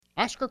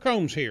Oscar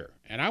Combs here,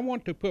 and I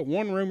want to put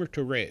one rumor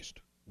to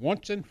rest,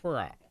 once and for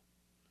all.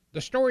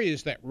 The story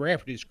is that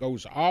Rafferty's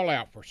goes all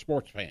out for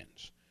sports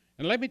fans,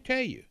 and let me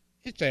tell you,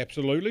 it's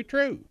absolutely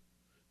true.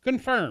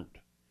 Confirmed.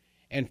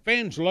 And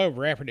fans love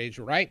Rafferty's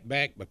right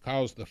back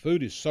because the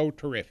food is so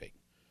terrific.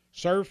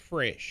 Served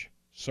fresh,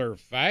 served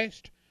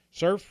fast,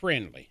 served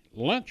friendly,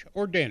 lunch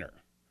or dinner.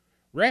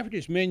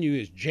 Rafferty's menu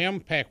is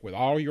jam-packed with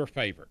all your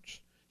favorites.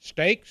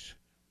 Steaks,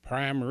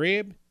 prime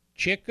rib,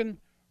 chicken,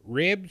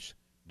 ribs,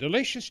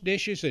 delicious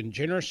dishes in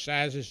generous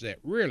sizes that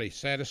really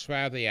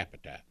satisfy the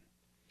appetite.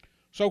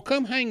 So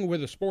come hang with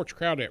the sports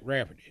crowd at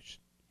Rafferty's.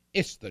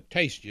 It's the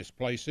tastiest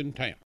place in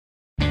town.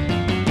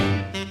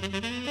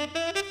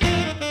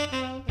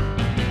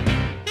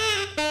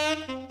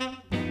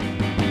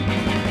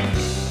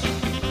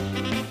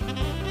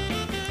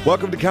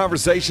 Welcome to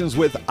Conversations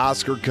with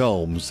Oscar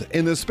Combs.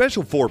 In this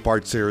special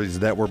four-part series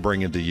that we're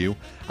bringing to you,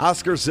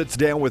 Oscar sits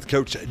down with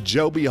Coach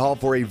Joe B. Hall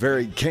for a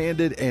very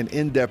candid and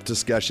in-depth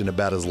discussion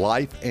about his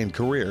life and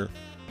career.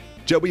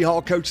 Joe B.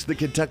 Hall coached the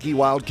Kentucky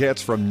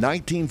Wildcats from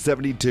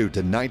 1972 to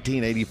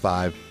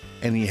 1985,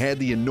 and he had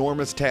the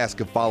enormous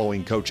task of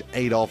following Coach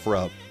Adolph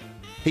Rupp.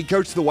 He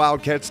coached the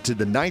Wildcats to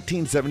the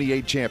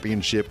 1978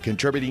 championship,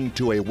 contributing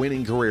to a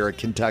winning career at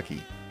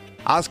Kentucky.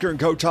 Oscar and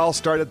Coach Hall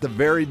start at the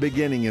very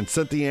beginning in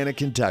Cynthiana,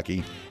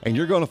 Kentucky, and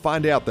you're going to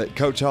find out that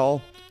Coach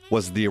Hall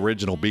was the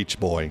original Beach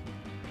Boy.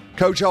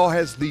 Coach Hall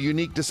has the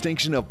unique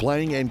distinction of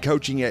playing and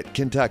coaching at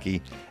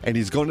Kentucky, and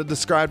he's going to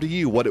describe to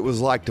you what it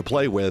was like to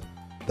play with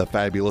the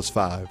Fabulous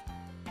Five.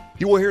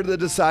 You will hear the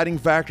deciding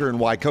factor in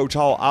why Coach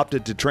Hall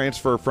opted to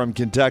transfer from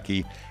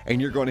Kentucky, and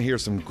you're going to hear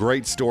some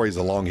great stories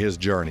along his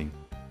journey.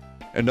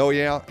 And oh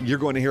yeah, you're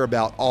going to hear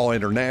about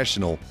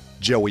All-International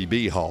Joey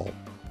B. Hall.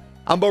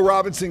 I'm Bo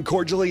Robinson,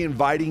 cordially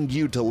inviting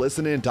you to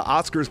listen in to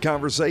Oscar's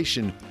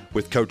conversation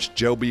with Coach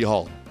Joe B.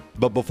 Hall.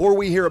 But before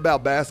we hear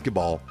about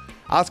basketball,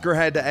 Oscar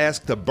had to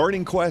ask the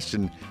burning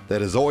question that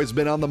has always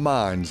been on the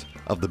minds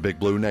of the Big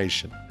Blue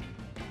Nation.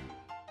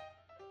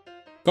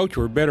 Coach,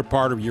 for a better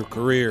part of your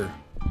career,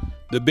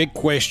 the big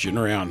question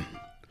around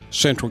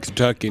Central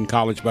Kentucky and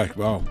college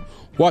basketball,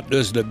 what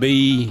does the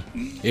B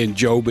in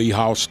Joe B.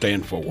 Hall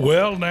stand for?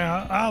 Well,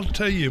 now, I'll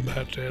tell you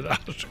about that,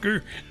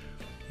 Oscar.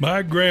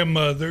 My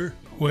grandmother,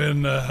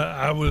 when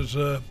I was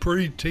a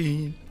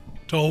preteen,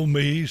 told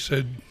me,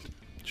 said,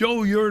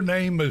 Joe, your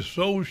name is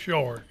so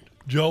short,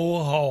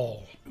 Joe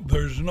Hall.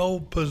 There's no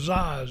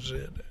pizzazz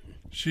in it.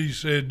 She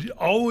said,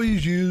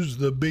 always use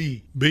the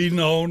B. Be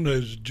known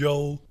as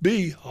Joe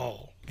B.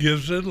 Hall.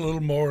 Gives it a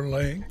little more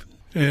length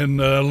and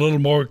a little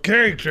more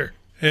character.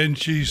 And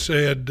she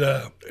said,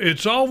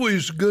 it's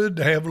always good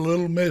to have a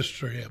little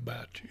mystery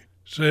about you.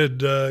 Said,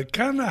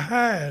 kind of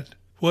hide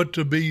what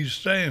the B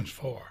stands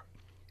for.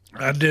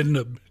 I didn't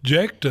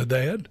object to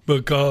that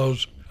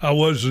because I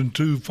wasn't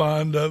too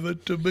fond of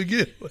it to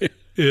begin with.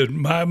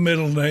 My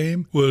middle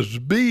name was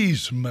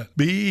Beasman,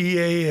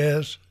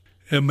 B-E-A-S-M-A-N.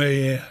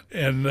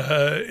 And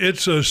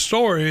it's a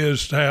story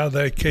as to how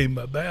that came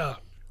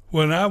about.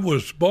 When I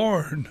was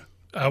born,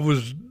 I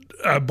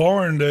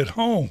born at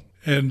home,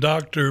 and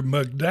Dr.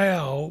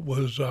 McDowell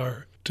was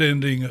our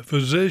attending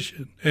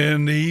physician.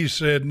 And he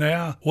said,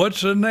 now, what's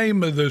the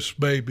name of this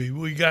baby?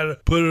 We got to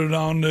put it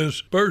on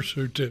this birth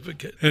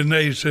certificate. And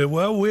they said,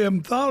 well, we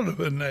haven't thought of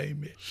a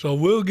name yet, so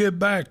we'll get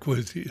back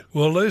with you.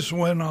 Well, this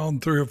went on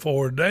 3 or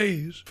 4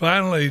 days.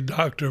 Finally,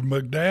 Dr.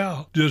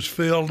 McDowell just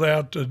filled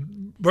out the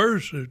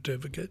birth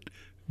certificate,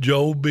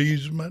 Joe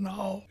Beasman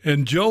Hall.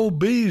 And Joe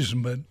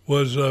Beasman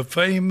was a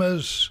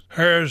famous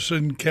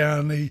Harrison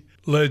County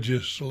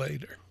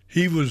legislator.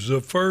 He was the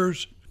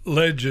first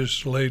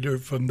legislator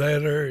from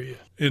that area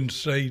in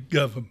state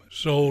government.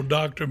 So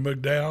Dr.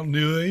 McDowell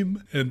knew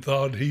him and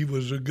thought he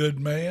was a good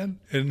man,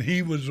 and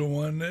he was the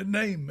one that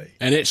named me.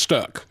 And it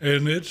stuck.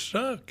 And it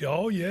stuck.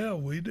 Oh, yeah,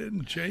 we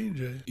didn't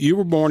change it. You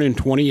were born in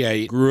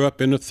 28, grew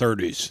up in the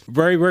 30s.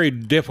 Very, very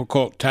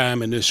difficult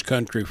time in this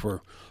country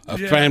for a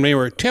family.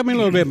 Or tell me a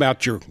little bit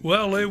about your...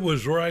 Well, it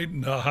was right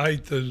in the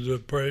height of the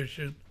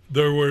Depression.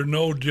 There were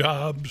no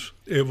jobs.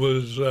 It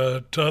was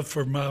tough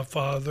for my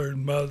father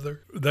and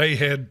mother. They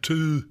had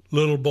 2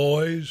 little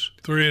boys,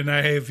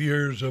 3.5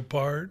 years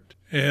apart,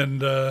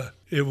 and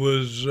it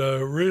was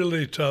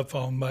really tough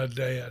on my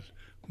dad.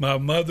 My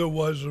mother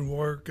wasn't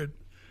working.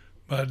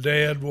 My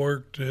dad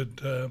worked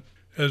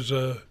as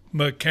a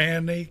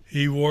mechanic.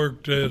 He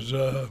worked as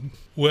a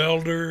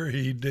welder.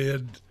 He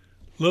did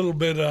a little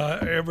bit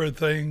of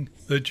everything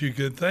that you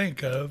could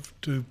think of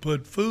to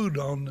put food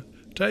on the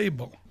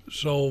table.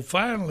 So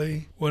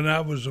finally, when I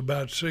was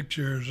about 6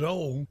 years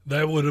old,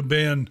 that would have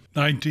been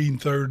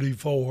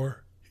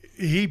 1934,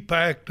 he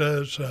packed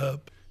us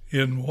up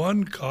in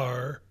one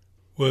car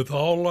with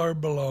all our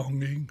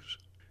belongings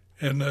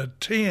and a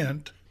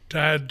tent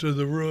tied to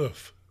the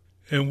roof.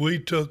 And we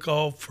took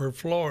off for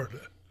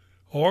Florida,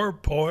 or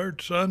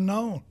parts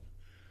unknown.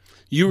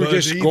 You were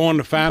just going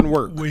to find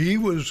work. He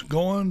was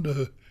going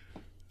to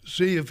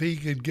see if he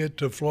could get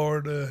to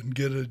Florida and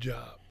get a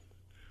job.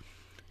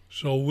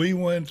 So we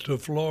went to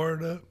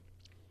Florida.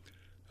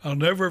 I'll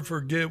never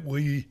forget,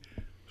 we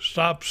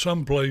stop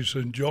someplace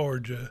in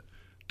Georgia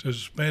to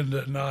spend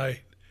the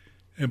night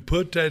and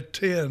put that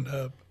tent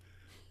up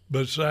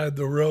beside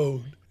the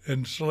road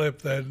and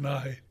slept that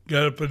night.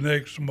 Got up the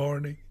next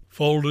morning,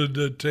 folded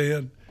the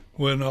tent,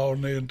 went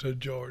on into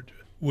Georgia.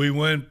 We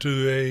went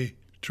to a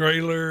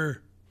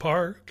trailer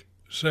park,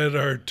 set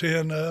our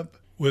tent up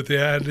with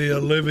the idea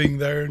of living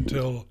there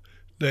until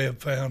Dad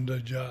found a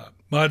job.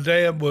 My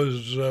dad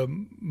was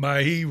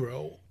my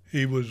hero.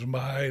 He was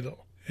my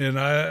idol. And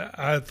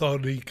I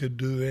thought he could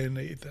do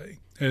anything.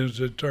 As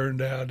it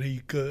turned out, he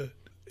could.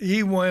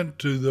 He went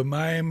to the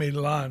Miami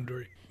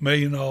Laundry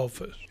main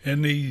office,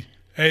 and he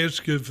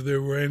asked if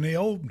there were any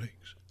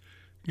openings.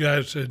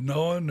 Guy said,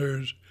 no, and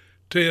there's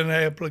 10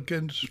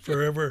 applicants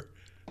for every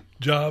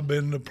job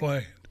in the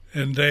plant.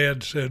 And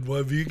Dad said, well,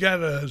 have you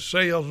got a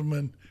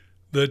salesman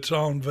that's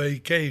on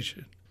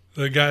vacation?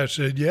 The guy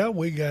said, yeah,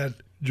 we got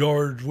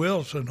George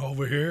Wilson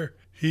over here.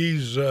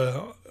 He's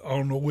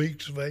on a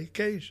week's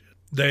vacation.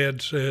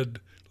 Dad said,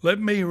 let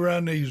me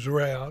run his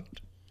route,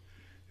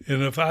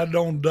 and if I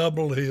don't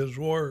double his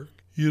work,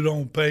 you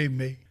don't pay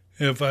me.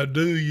 If I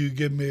do, you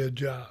give me a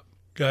job.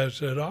 Guy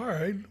said, all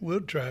right,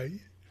 we'll try you.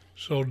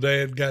 So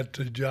Dad got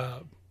the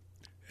job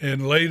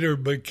and later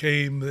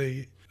became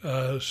the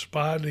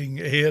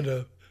head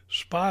of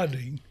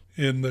spotting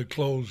in the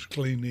clothes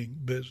cleaning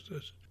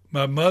business.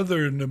 My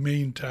mother, in the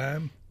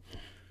meantime,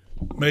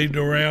 made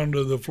the round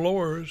of the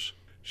floors.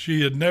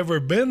 She had never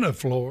been to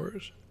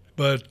floors,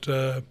 but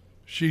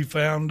she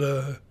found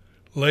a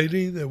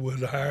lady that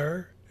would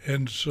hire,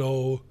 and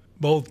so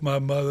both my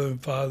mother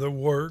and father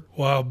worked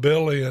while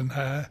Billy and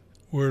I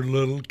were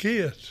little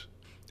kids.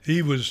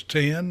 He was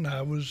 10,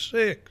 I was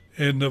 6.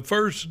 And the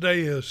first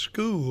day of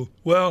school,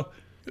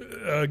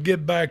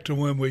 get back to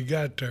when we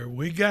got there.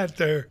 We got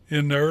there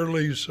in the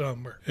early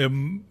summer,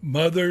 and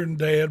Mother and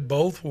Dad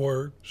both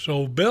worked,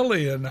 so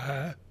Billy and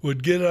I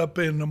would get up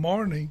in the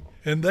morning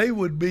and they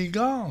would be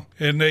gone,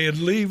 and they'd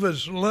leave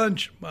us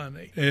lunch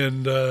money.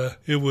 And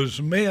it was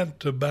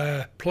meant to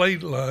buy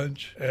plate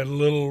lunch at a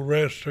little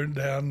restaurant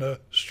down the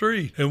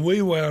street. And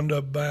we wound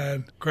up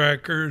buying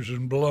crackers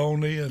and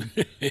bologna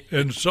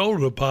and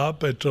soda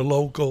pop at the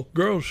local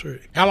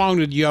grocery. How long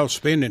did y'all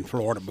spend in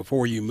Florida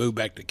before you moved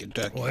back to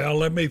Kentucky? Well,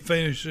 let me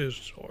finish this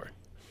story.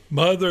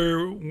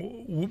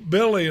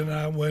 Billy and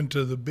I went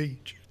to the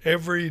beach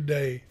every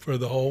day for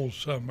the whole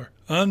summer,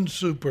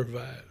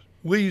 unsupervised.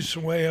 We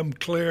swam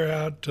clear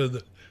out to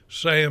the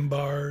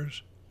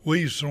sandbars.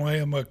 We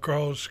swam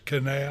across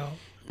canal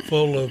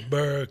full of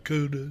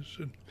barracudas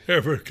and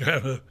every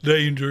kind of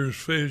dangerous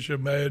fish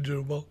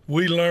imaginable.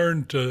 We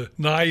learned to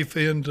knife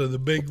into the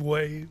big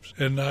waves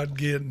and not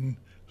getting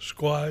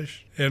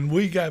squashed. And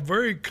we got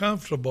very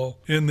comfortable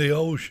in the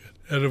ocean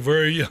at a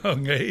very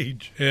young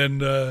age.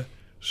 And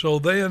so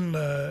then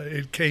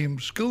it came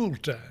school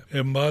time,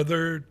 and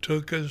Mother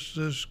took us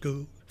to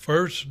school.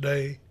 First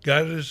day,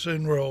 got us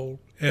enrolled.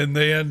 And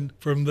then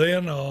from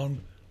then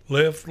on,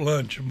 left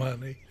lunch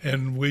money,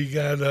 and we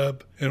got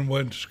up and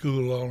went to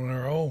school on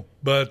our own.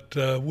 But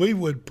we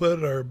would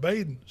put our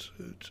bathing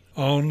suits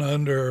on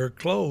under our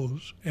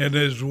clothes, and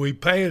as we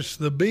passed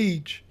the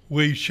beach,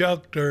 we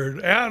shucked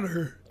our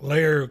outer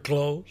layer of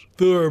clothes,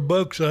 threw our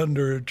books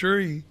under a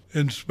tree,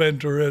 and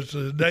spent the rest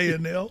of the day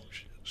in the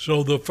ocean.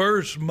 So the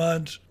first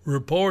month's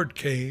report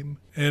came,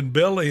 and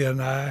Billy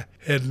and I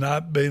had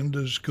not been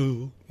to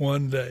school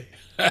one day.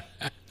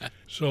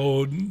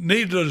 So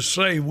needless to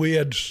say, we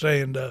had to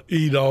stand up,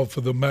 eat off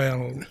of the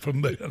mantle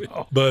from then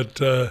on. But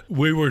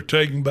we were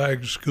taken back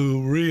to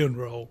school,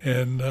 re-enrolled,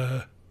 and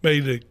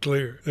made it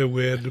clear that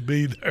we had to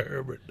be there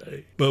every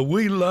day. But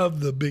we loved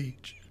the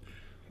beach.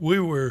 We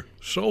were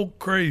so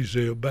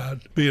crazy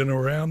about being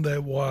around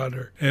that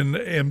water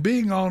and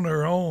being on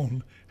our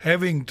own,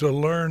 having to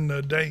learn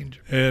the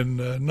danger, and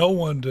no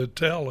one to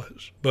tell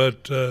us.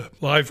 But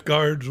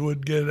lifeguards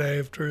would get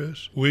after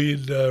us.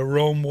 We'd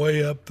roam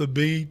way up the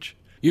beach.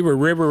 You were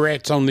river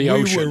rats on the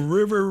ocean. We were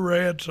river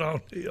rats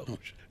on the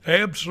ocean.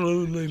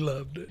 Absolutely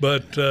loved it.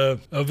 But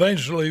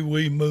eventually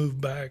we moved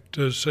back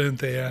to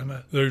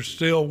Cynthiana. There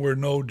still were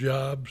no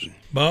jobs.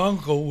 My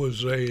uncle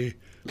was a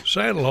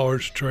saddle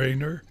horse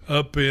trainer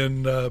up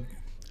in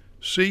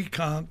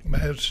Seekonk,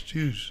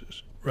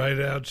 Massachusetts, right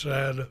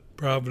outside of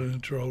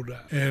Providence, Rhode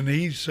Island. And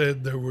he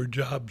said there were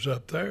jobs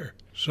up there.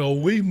 So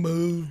we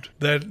moved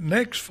that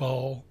next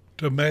fall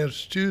to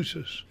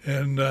Massachusetts,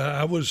 and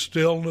I was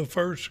still in the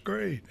first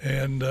grade,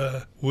 and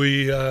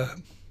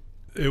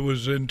it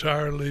was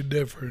entirely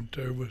different.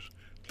 There was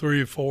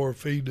 3 or 4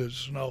 feet of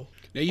snow.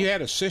 Now, you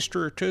had a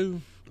sister or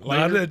two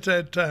later? Not at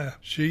that time.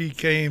 She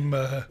came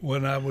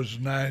when I was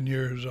 9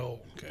 years old.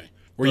 Okay.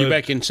 Were you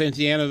back in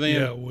Cynthiana then?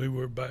 Yeah, we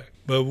were back.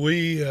 But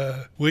we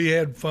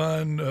had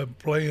fun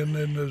playing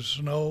in the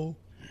snow.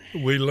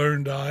 We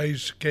learned to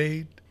ice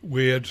skate.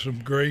 We had some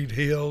great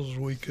hills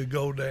we could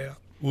go down.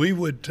 We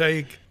would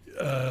take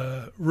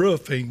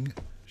roofing,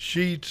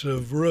 sheets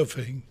of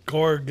roofing,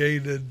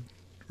 corrugated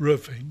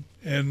roofing,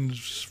 and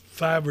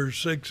 5 or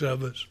 6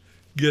 of us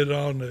get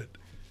on it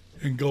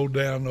and go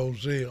down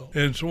those hills.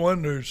 And it's a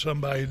wonder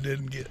somebody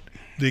didn't get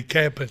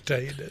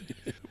decapitated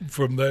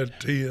from that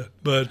 10.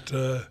 But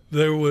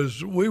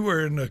we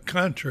were in the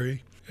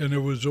country, and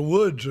there was the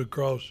woods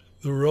across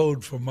the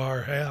road from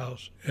our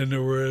house, and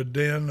there were a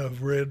den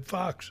of red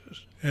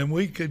foxes. And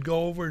we could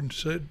go over and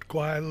sit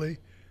quietly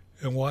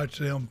and watch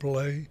them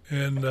play.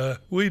 And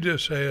we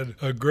just had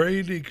a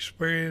great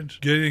experience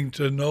getting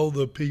to know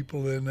the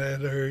people in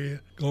that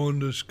area,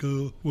 going to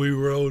school. We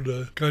rode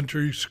a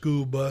country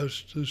school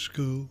bus to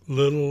school,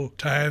 little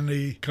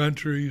tiny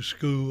country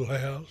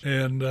schoolhouse.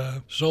 And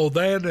so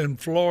that in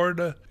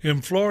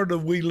Florida,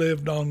 we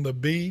lived on the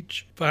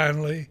beach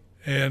finally,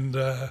 and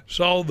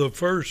saw the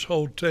first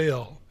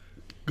hotel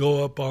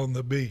go up on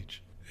the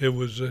beach. It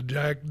was a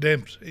Jack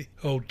Dempsey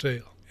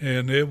Hotel,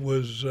 and it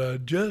was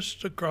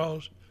just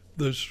across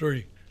the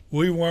street.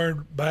 We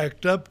weren't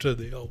backed up to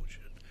the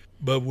ocean,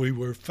 but we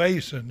were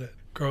facing it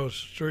across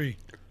the street,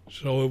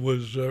 so it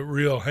was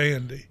real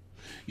handy.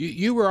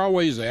 You were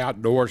always an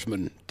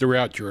outdoorsman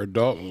throughout your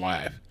adult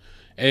life,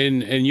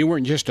 and you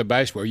weren't just a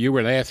basketball. You were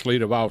an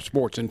athlete of all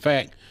sports. In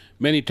fact,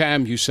 many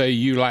times you say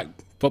you like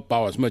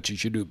football as much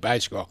as you do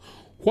basketball.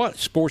 What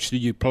sports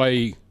did you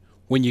play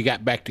when you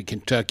got back to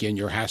Kentucky in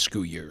your high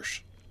school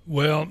years?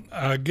 Well,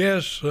 I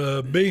guess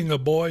being a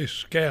Boy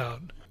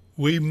Scout,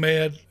 we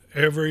met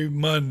every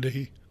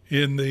Monday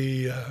in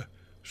the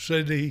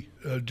city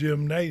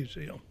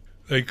gymnasium.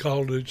 They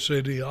called it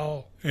City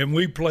Hall. And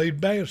we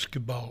played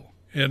basketball.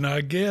 And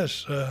I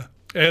guess at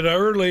an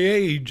early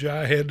age,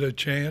 I had a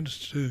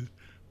chance to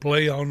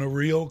play on a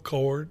real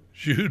court,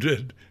 shoot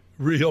at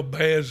real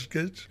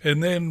baskets.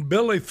 And then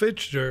Billy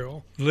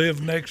Fitzgerald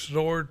lived next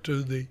door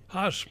to the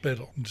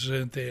hospital in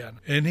Cynthiana.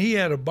 And he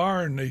had a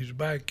barn in his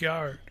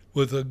backyard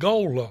with a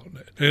goal on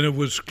it. And it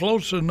was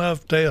close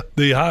enough to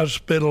the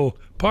hospital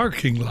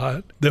parking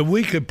lot that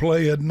we could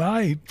play at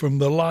night from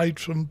the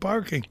lights from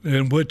parking,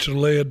 and which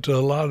led to a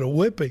lot of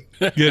whipping,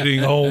 getting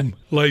home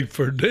late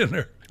for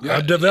dinner. Yeah.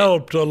 I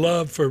developed a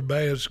love for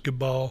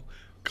basketball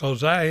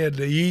because I had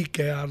to eke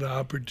out an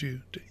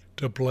opportunity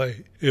to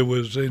play. It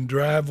was in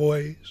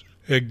driveways,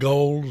 at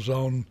goals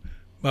on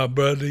my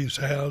buddies'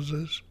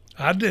 houses.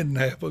 I didn't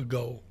have a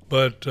goal,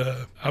 but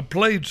I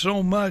played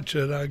so much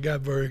that I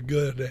got very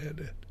good at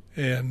it.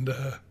 And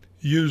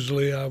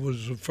usually I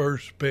was the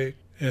first pick.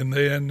 And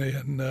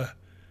then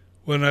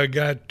when I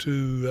got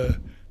to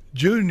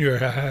junior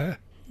high,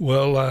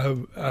 well,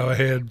 I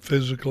had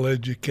physical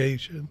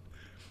education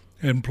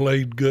and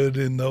played good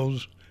in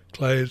those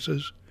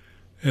classes.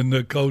 And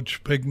the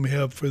coach picked me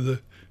up for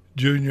the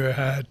junior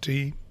high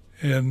team.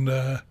 And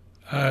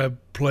I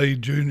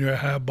played junior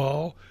high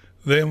ball.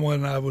 Then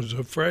when I was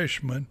a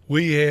freshman,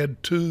 we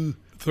had 2-3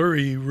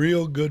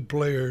 real good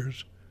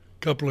players, a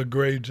couple of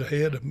grades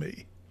ahead of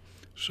me.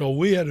 So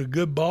we had a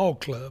good ball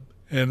club,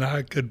 and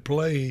I could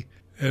play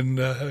and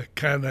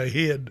kind of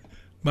hid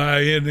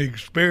my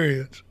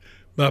inexperience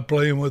by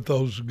playing with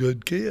those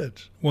good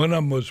kids. One of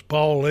them was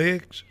Paul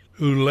Hicks,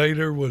 who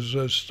later was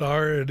a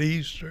star at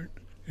Eastern,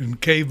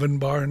 and Caven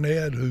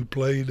Barnett, who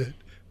played at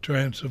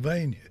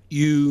Transylvania.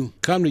 You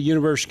come to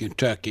University of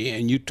Kentucky,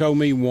 and you told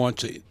me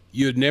once that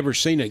you had never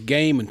seen a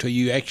game until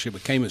you actually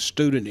became a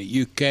student at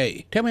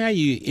UK. Tell me how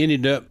you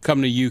ended up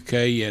coming to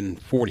UK in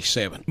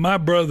 47. My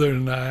brother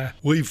and I,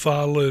 we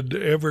followed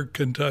every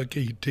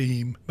Kentucky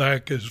team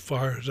back as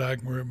far as I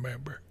can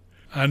remember.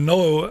 I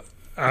know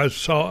I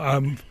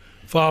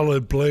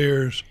followed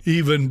players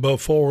even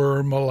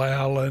before Ermal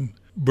Allen,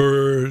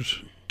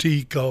 Burrs,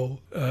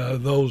 Tico,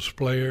 those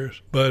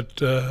players,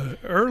 but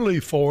early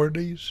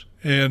 40s.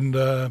 And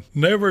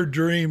never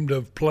dreamed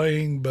of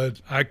playing,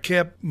 but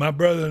my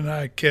brother and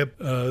I kept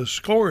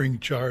scoring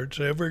charts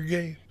every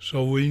game.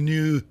 So we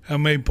knew how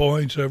many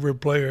points every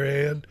player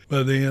had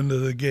by the end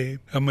of the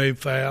game, how many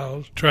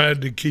fouls,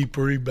 tried to keep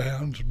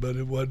rebounds, but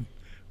it wasn't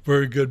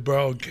very good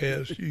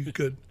broadcast. You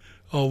could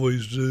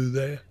always do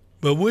that.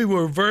 But we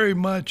were very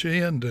much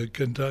into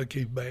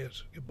Kentucky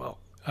basketball.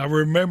 I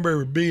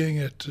remember being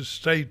at the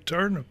state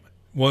tournament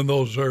one of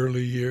those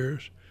early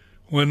years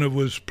when it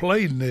was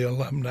played in the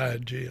alumni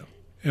gym.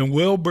 And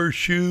Wilbur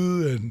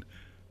Shue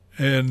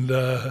and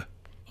 4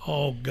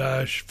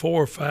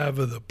 or 5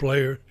 of the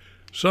players,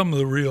 some of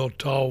the real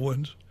tall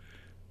ones,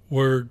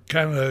 were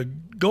kind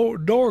of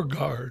door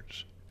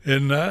guards.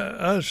 And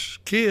us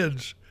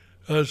kids,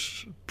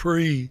 us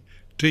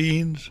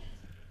pre-teens,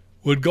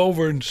 would go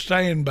over and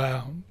stand by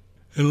them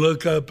and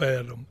look up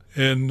at them.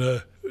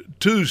 And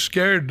too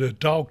scared to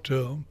talk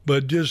to them,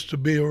 but just to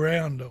be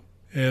around them.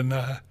 And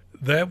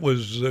that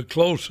was the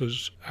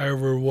closest I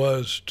ever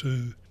was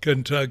to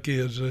Kentucky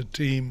as a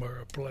team or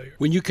a player.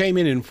 When you came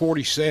in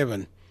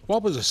 47,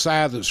 what was the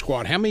size of the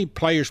squad? How many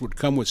players would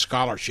come with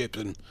scholarships,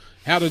 and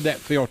how did that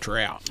filter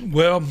out?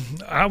 Well,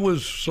 I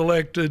was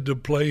selected to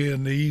play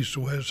in the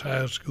East-West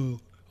High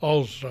School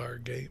All-Star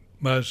game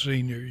my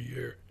senior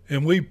year.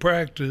 And we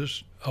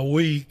practiced a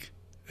week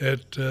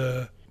at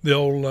the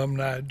old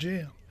alumni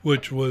gym,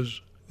 which was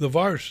the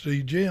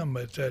varsity gym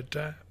at that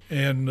time.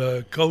 And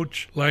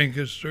Coach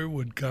Lancaster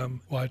would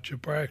come watch the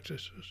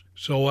practices.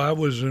 So I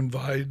was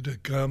invited to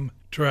come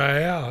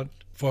try out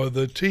for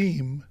the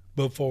team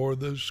before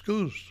the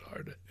school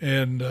started.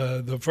 And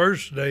the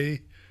first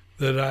day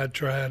that I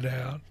tried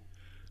out,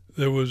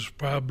 there was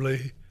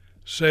probably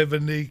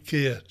 70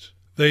 kids.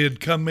 They had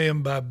come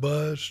in by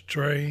bus,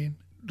 train.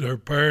 Their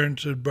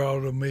parents had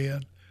brought them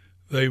in.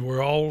 They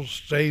were all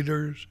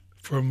staters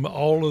from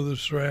all of the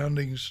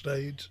surrounding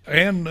states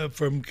and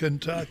from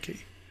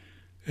Kentucky.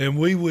 And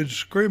we would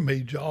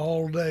scrimmage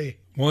all day.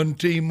 One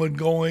team would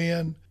go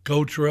in,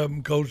 Coach Rupp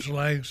and Coach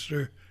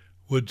Lancaster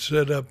would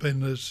sit up in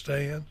the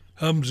stand.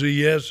 Humsey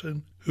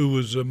Yessen, who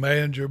was the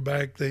manager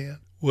back then,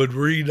 would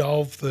read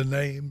off the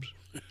names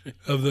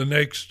of the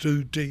next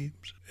two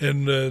teams.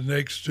 And the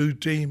next two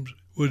teams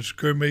would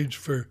scrimmage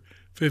for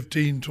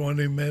 15,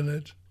 20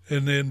 minutes,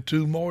 and then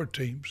two more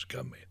teams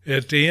come in.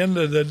 At the end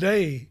of the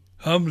day,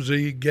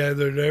 Humsey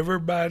gathered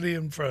everybody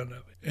in front of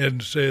him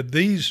and said,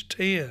 these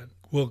 10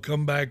 will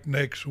come back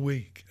next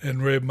week,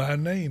 and read my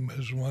name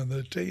as one of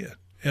the 10.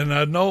 And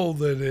I know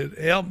that it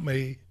helped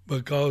me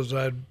because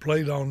I'd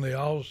played on the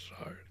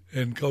All-Star,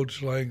 and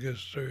Coach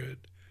Lancaster had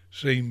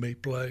seen me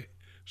play.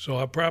 So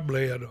I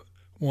probably had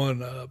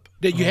one up.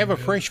 Did you have a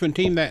freshman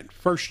team that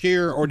first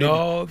year, or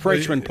did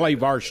freshmen play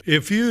varsity?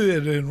 If you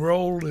had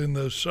enrolled in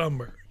the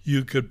summer,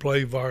 you could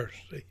play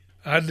varsity.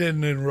 I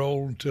didn't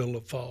enroll until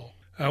the fall.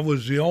 I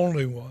was the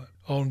only one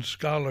on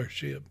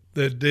scholarship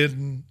that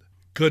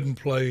couldn't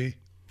play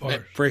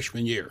varsity. That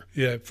freshman year.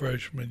 Yeah,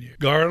 freshman year.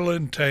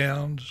 Garland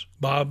Towns,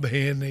 Bob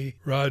Henney,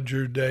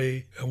 Roger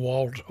Day, and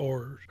Walt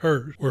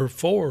Hurst were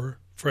 4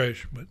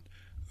 freshmen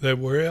that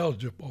were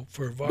eligible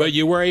for varsity. But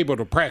you were able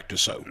to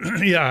practice, though.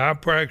 Yeah, I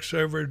practiced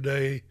every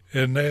day,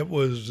 and that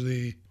was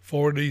the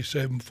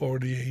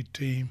 47-48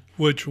 team,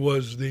 which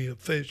was the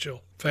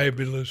official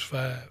Fabulous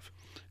 5.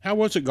 How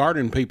was it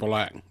guarding people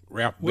like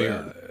Ralph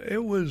Beard? Well,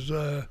 it was,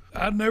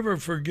 I'll never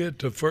forget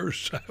the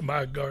first time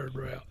I guarded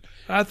Ralph.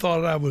 I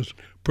thought I was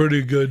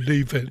pretty good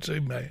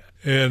defensive man,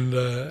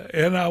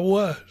 and I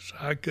was.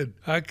 I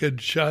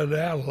could shut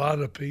out a lot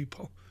of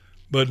people,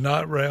 but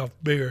not Ralph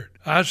Beard.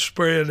 I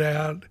spread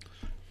out,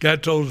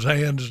 got those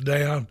hands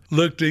down,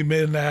 looked him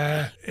in the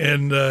eye,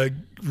 and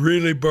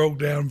really broke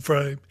down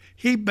frame.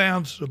 He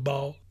bounced the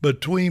ball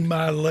between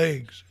my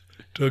legs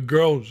to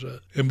Groza,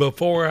 and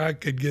before I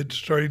could get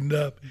straightened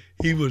up,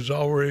 he was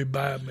already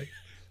by me,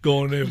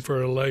 going in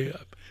for a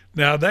layup.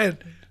 Now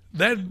that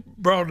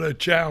brought a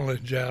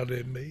challenge out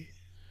in me.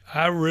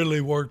 I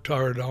really worked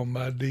hard on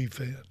my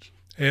defense,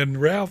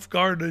 and Ralph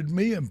guarded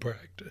me in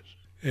practice,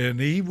 and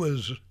he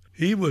was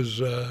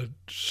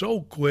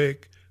so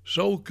quick,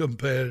 so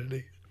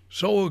competitive,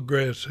 so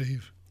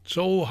aggressive,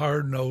 so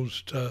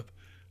hard-nosed tough.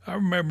 I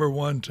remember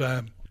one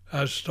time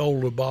I stole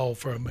the ball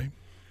from him,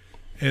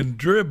 and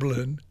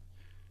dribbling,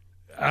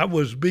 I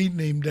was beating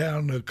him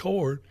down the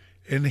court,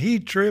 and he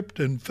tripped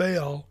and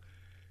fell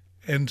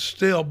and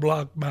still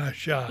blocked my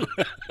shot.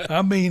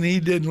 I mean, he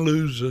didn't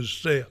lose a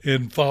step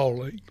in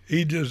falling.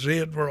 He just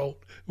hit and rolled,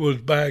 was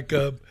back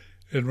up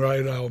and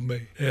right on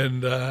me.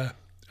 And I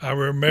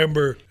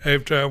remember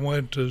after I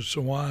went to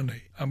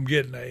Sewanee, I'm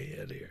getting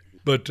ahead here,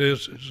 but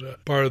this is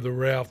part of the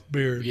Ralph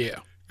Beard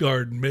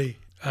guarding me.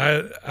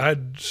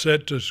 I'd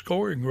set the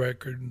scoring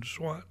record in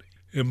Sewanee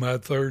in my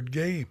third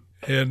game.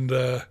 And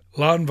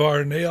Lon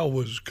Varnell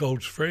was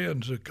Coach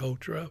Friends of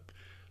Coach Rupp.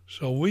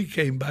 So we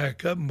came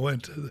back up and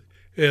went to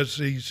the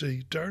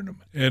SEC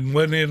tournament and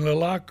went in the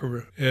locker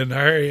room. And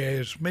Harry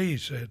asked me, he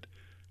said,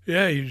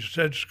 yeah, you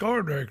said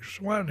scoring record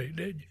Sewanee,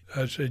 didn't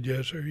you? I said,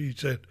 yes, sir. He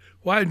said,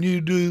 why didn't you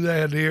do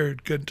that here in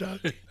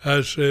Kentucky?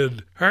 I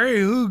said,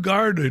 Harry, who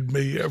guarded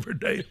me every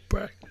day at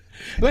practice?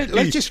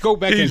 Let's just go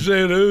back. He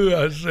said, who?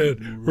 I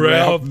said,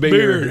 Ralph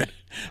Beard.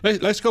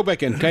 Let's go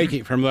back and take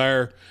it from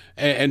there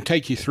and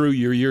take you through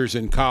your years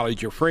in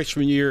college. Your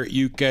freshman year at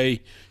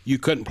UK, you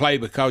couldn't play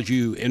because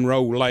you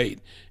enrolled late.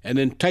 And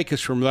then take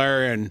us from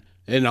there and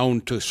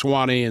on to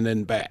Sewanee and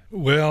then back.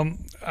 Well,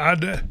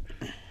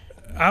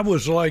 I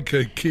was like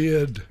a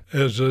kid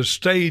as a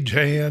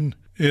stagehand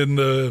in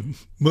the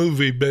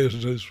movie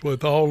business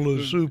with all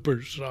the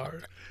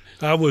superstars.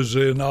 I was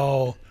in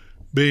awe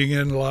being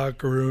in the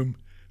locker room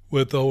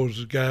with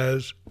those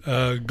guys,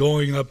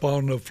 going up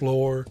on the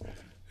floor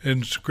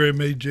and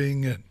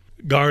scrimmaging and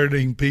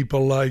guarding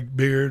people like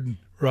Beard and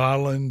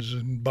Rollins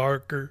and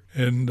Barker.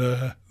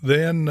 And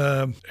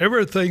then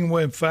everything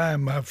went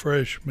fine my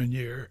freshman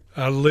year.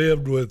 I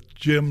lived with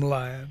Jim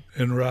Lyon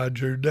and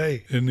Roger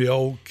Day in the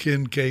old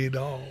Kincaid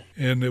Hall.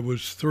 And it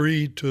was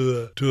 3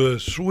 to a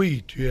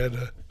suite. You had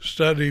a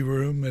study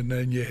room and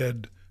then you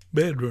had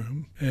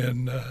bedroom.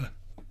 And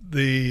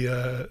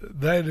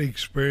that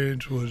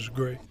experience was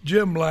great.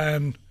 Jim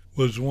Lyon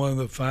was one of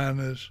the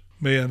finest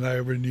men I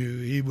ever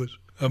knew. He was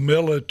a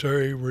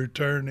military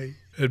returnee,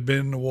 had been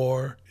in the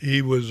war.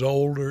 He was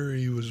older,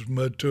 he was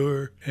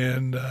mature,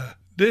 and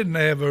didn't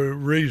have a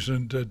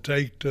reason to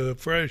take to a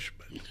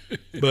freshman.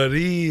 But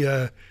he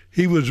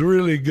was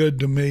really good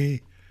to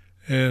me,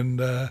 and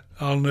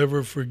I'll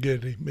never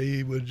forget him.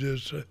 He was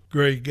just a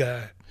great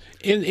guy.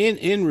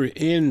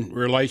 In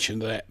relation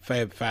to that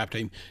Fab Five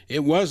team,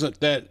 it wasn't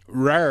that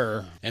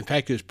rare. In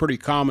fact, it was pretty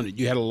common that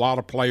you had a lot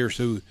of players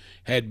who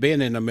had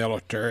been in the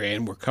military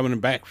and were coming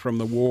back from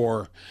the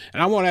war.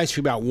 And I want to ask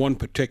you about one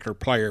particular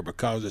player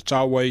because it's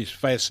always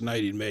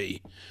fascinated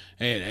me.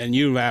 And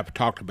you and I have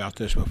talked about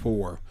this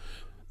before.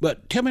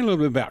 But tell me a little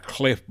bit about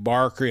Cliff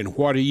Barker and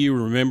what do you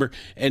remember?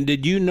 And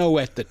did you know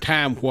at the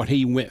time what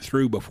he went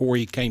through before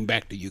he came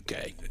back to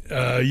UK?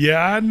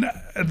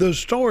 The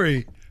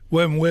story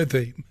went with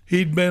him.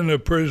 He'd been a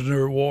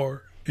prisoner of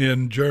war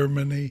in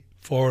Germany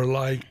for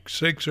like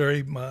 6 or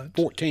 8 months.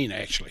 14,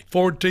 actually.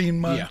 14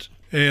 months.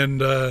 Yeah.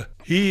 And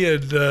he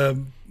had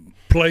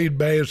played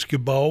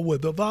basketball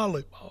with a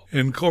volleyball.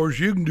 And, of course,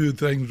 you can do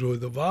things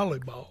with a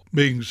volleyball,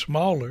 being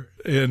smaller,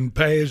 and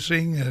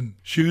passing and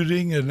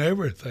shooting and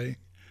everything.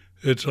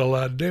 It's a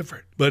lot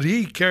different. But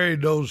he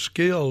carried those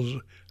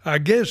skills. I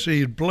guess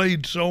he had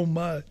played so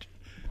much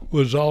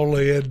was all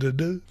he had to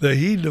do, that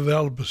he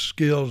developed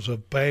skills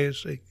of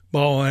passing,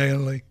 ball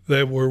handling,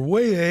 that were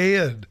way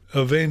ahead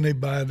of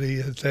anybody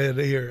at that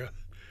era.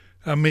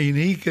 I mean,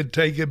 he could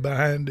take it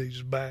behind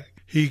his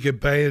back. He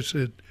could pass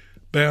it,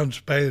 bounce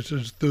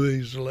passes through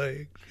his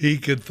legs. He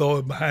could throw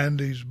it behind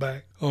his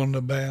back on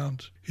the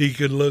bounce. He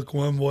could look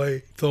one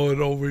way, throw it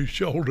over his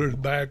shoulders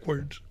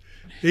backwards.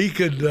 He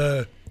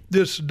could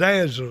just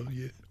dazzle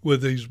you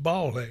with his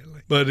ball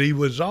handling. But he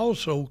was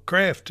also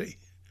crafty.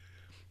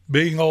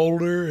 Being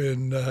older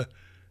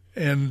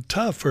and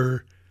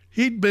tougher,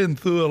 he'd been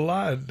through a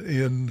lot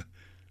in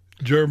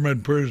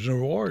German prisoner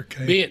of war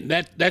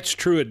camp. That's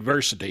true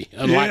adversity,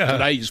 unlike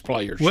today's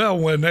players. Well,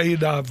 when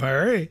Adolf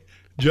Harry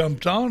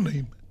jumped on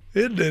him,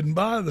 it didn't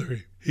bother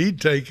him.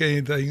 He'd take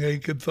anything they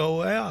could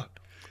throw out.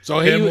 So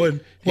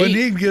when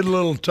he'd get a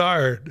little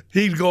tired,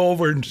 he'd go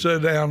over and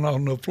sit down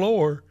on the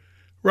floor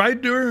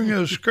right during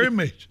a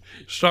scrimmage,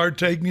 start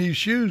taking his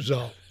shoes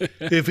off.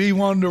 If he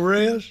wanted to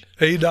rest,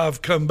 Adolf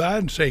come by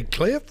and say,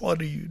 "Cliff, what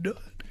are you doing?"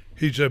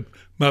 He said,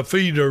 "My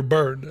feet are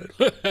burning."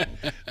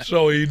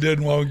 So he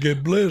didn't want to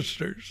get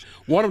blisters.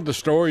 One of the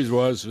stories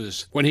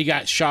was when he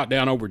got shot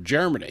down over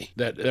Germany,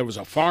 that there was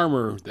a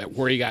farmer that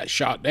where he got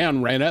shot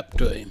down ran up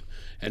to him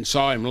and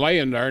saw him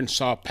laying there and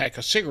saw a pack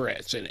of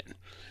cigarettes in it.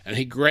 And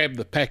he grabbed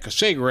the pack of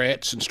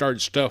cigarettes and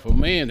started stuffing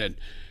them in, and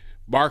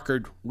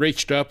Barker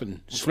reached up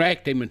and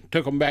smacked him and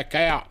took them back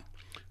out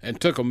and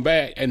took them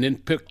back and then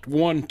picked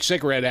one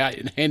cigarette out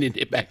and handed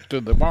it back to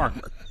the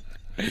farmer.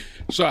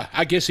 So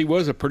I guess he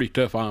was a pretty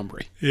tough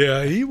hombre.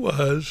 Yeah, he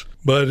was,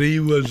 but he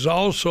was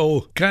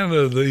also kind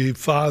of the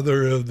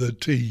father of the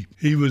team.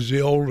 He was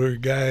the older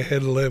guy,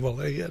 had a level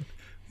head.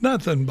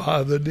 Nothing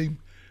bothered him.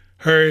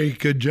 Harry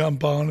could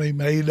jump on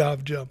him,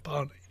 Adolf jump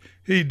on him.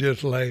 He'd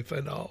just laugh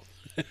it off.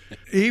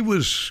 He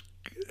wasn't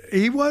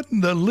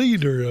the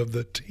leader of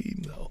the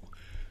team, though.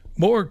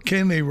 More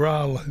Kenny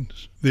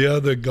Rollins, the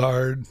other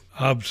guard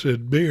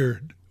opposite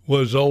Beard,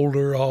 was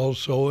older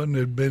also and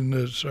had been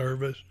in the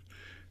service.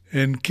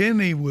 And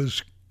Kenny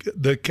was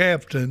the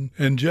captain,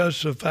 and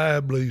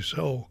justifiably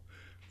so,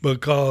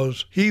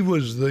 because he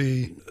was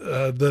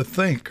the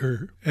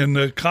thinker and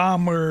the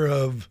calmer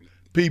of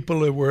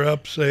people that were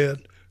upset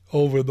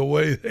over the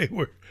way they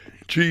were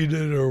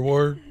treated or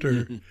worked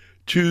or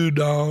chewed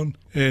on,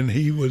 and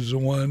he was the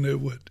one that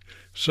would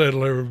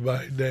settle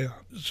everybody down.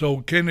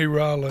 So Kenny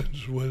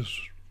Rollins was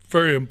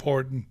very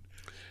important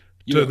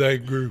to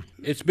that group.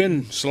 It's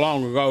been so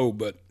long ago,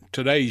 but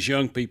today's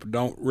young people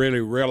don't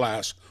really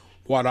realize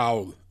what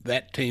all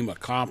that team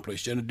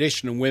accomplished. In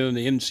addition to winning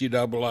the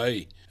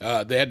NCAA,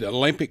 they had the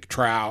Olympic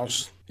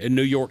trials in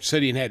New York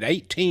City and had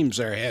 8 teams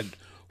there. Had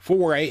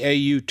 4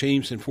 AAU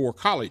teams and 4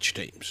 college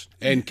teams.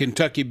 And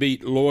Kentucky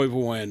beat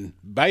Louisville and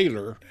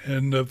Baylor.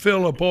 And the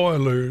Phillip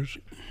Oilers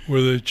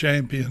were the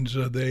champions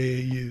of the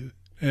AAU.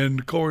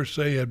 And, of course,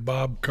 they had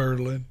Bob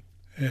Curlin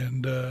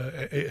and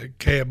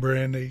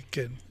Kaepernick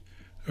and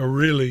a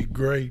really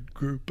great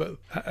group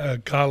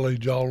of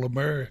college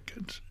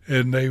All-Americans.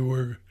 And they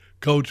were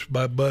coached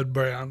by Bud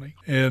Browning.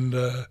 And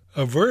a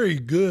very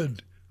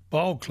good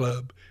ball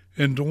club.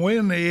 And to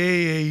win the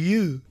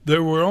AAU,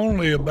 there were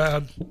only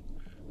about,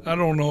 I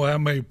don't know how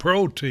many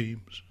pro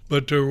teams,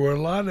 but there were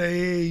a lot of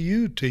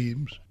AAU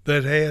teams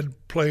that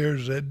had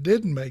players that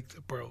didn't make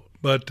the pro.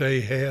 But they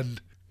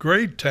had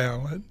great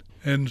talent.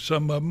 And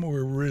some of them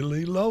were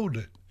really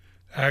loaded.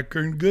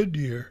 Akron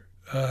Goodyear,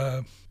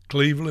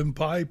 Cleveland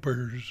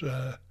Pipers,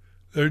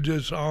 they're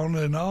just on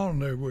and on.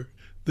 There were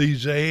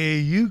these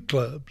AAU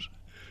clubs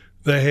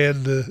that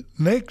had the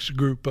next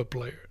group of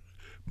players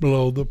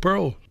below the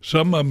pros.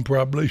 Some of them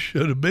probably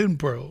should have been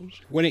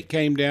pros. When it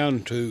came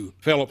down to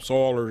Phillips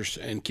Oilers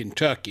and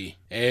Kentucky,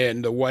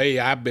 and the way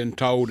I've been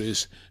told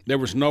is there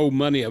was no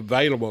money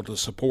available to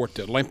support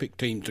the Olympic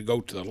team to go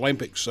to the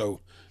Olympics,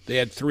 so they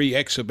had 3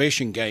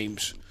 exhibition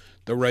games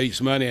to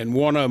raise money, and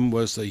one of them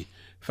was the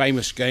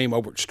famous game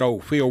over at Stowe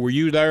Field. Were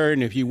you there?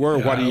 And if you were,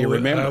 what do you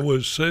remember? I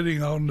was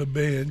sitting on the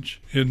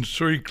bench in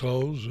street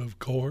clothes, of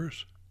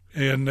course,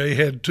 and they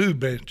had 2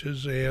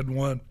 benches. They had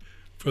one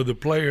for the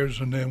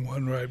players and then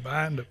one right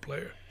behind the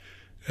player.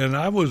 And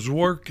I was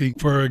working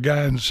for a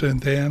guy in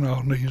Santa Ana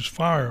on his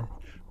farm,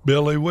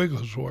 Billy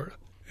Wigglesworth.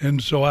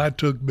 And so I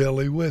took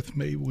Billy with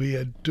me. We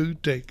had 2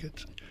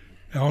 tickets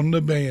on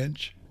the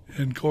bench.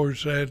 And, of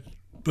course, that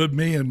put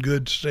me in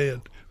good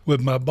stead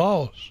with my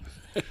boss.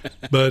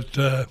 But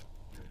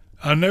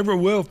I never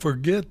will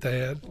forget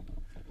that.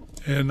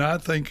 And I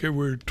think there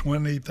were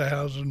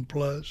 20,000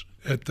 plus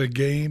at the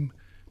game.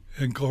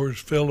 And, of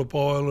course, Philip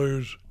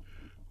Oilers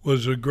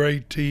was a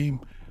great team.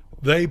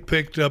 They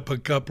picked up a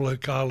couple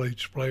of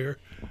college players.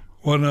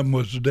 One of them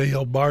was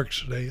Dale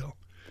Barksdale.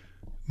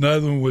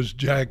 Another one was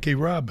Jackie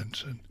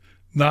Robinson.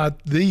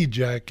 Not the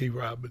Jackie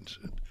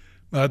Robinson.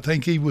 I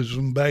think he was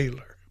from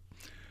Baylor.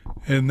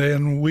 And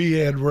then we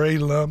had Ray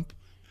Lump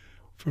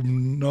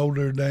from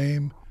Notre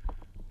Dame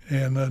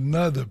and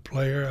another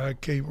player I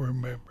can't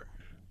remember.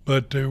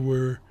 But there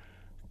were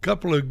a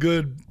couple of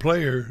good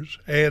players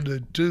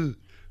added to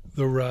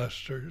the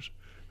rosters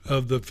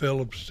of the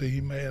Phillips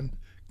team and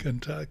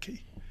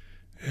Kentucky.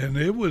 And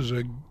it was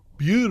a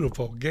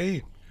beautiful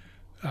game.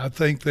 I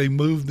think they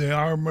moved the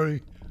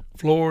Armory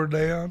floor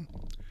down,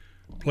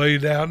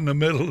 played out in the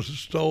middle of the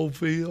Stoll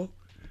Field,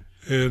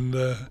 and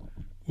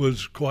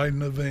was quite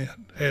an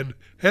event.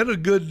 Had a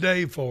good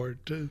day for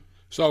it, too.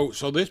 So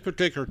this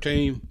particular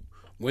team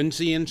wins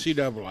the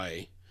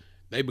NCAA.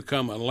 They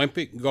become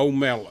Olympic gold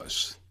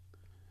medalists.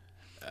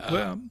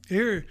 Well,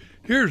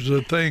 here's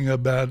the thing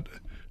about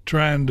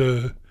trying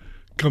to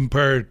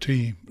compare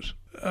teams.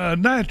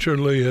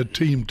 Naturally, a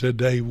team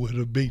today would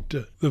have beat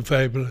the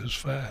Fabulous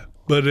Five.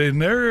 But in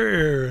their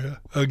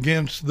era,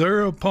 against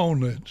their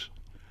opponents,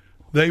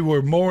 they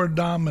were more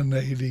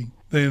dominating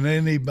than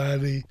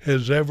anybody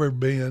has ever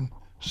been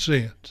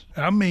since.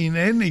 I mean,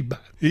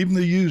 anybody. Even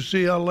the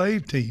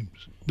UCLA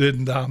teams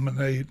didn't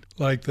dominate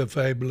like the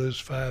Fabulous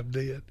Five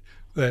did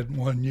that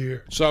one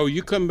year. So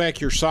you come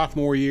back your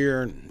sophomore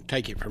year and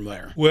take it from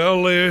there.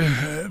 Well,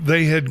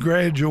 they had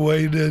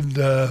graduated.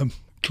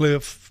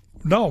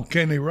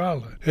 Kenny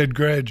Rollins had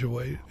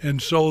graduated,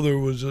 and so there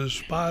was a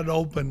spot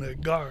open at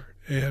guard.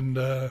 And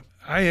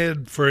I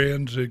had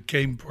friends that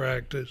came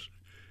practice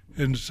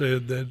and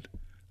said that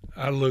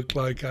I looked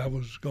like I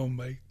was going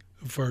to make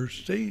the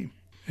first team.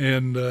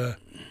 And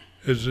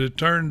as it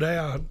turned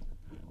out,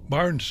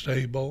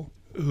 Barnstable,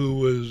 who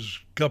was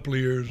a couple of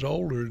years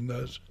older than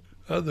us,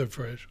 other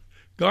freshmen,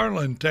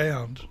 Garland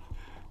Towns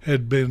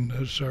had been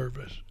in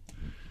service.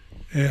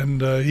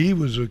 And he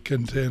was a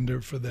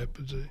contender for that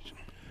position.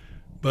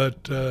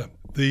 But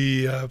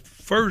the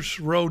first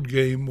road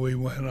game we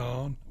went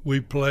on, we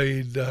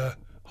played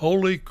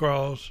Holy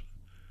Cross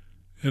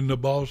in the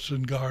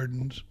Boston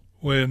Gardens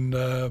when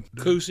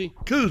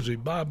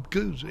Cousy, Bob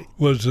Cousy,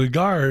 was the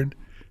guard,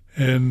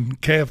 and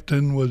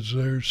Cafton was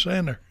their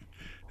center.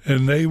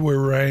 And they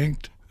were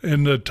ranked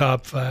in the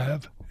top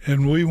 5.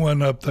 And we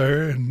went up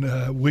there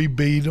and we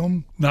beat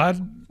them. Not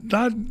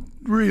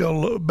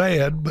real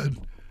bad, but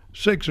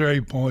 6 or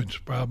 8 points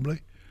probably.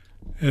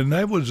 And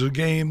that was a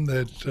game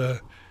that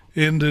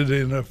ended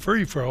in a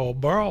free-for-all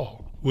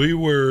brawl. We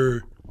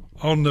were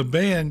on the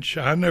bench.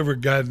 I never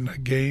got in a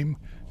game.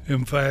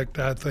 In fact,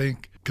 I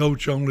think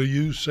Coach only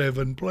used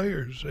 7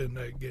 players in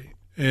that game.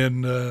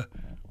 And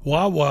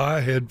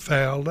Wawa had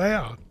fouled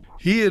out.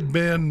 He had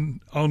been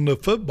on the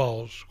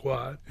football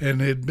squad and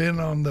had been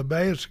on the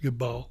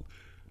basketball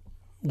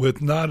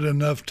with not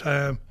enough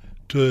time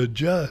to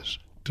adjust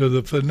to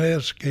the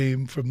finesse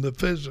game from the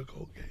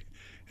physical game.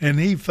 And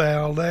he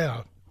fouled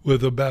out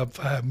with about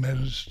 5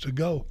 minutes to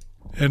go.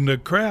 And the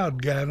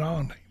crowd got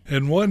on him.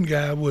 And one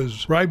guy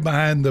was right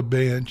behind the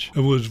bench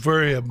and was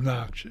very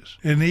obnoxious.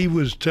 And he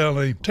was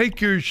telling him,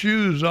 "Take your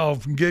shoes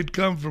off and get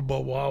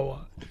comfortable,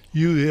 Wawa,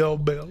 you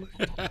hillbilly."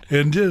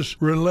 And just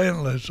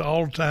relentless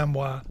all the time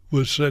while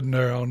was sitting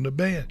there on the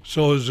bench.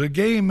 So as the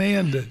game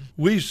ended,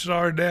 we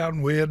started out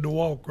and we had to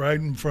walk right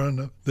in front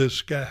of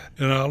this guy.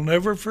 And I'll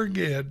never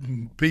forget,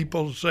 and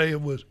people say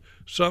it was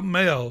something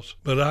else,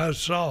 but I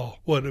saw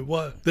what it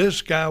was.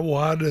 This guy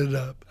wadded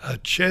up a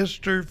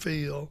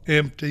Chesterfield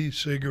empty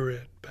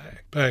cigarette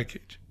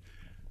package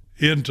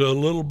into a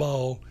little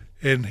ball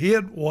and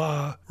hit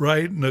Wah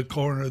right in the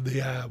corner of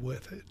the eye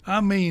with it.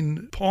 I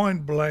mean,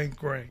 point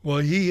blank range. Well,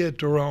 he hit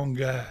the wrong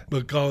guy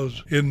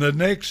because in the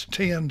next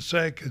 10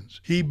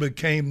 seconds, he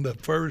became the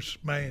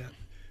first man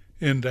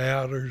into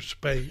outer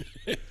space.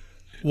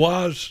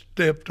 Wah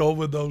stepped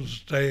over those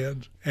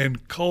stands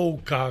and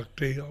cold-cocked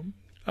him.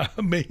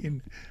 I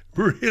mean,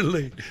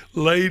 really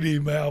laid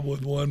him out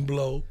with one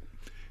blow.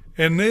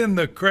 And then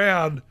the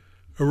crowd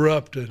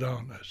erupted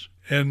on us.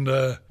 And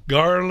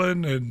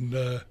Garland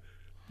and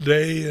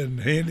Day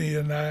and Henny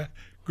and I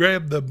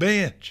grabbed the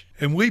bench.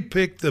 And we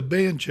picked the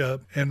bench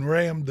up and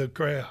rammed the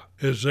crowd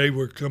as they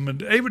were coming.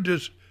 They were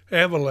just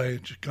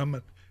avalanche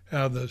coming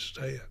out of the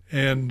stand.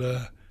 And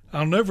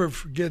I'll never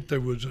forget there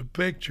was a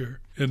picture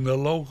in the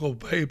local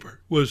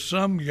paper with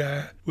some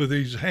guy with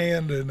his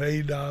hand in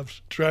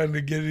Adolph's trying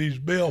to get his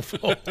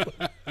billfold.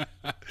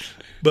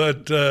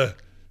 But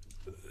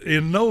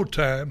in no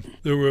time,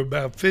 there were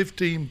about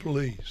 15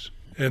 police.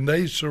 and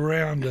they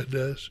surrounded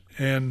us,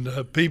 and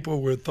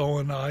people were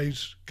throwing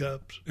ice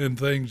cups and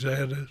things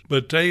at us.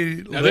 But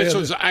this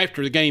was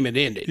after the game had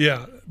ended.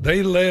 Yeah,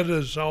 they led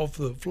us off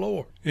the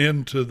floor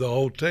into the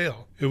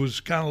hotel. It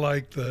was kind of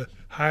like the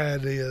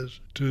Hyatt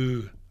is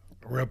to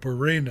Rupp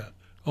Arena,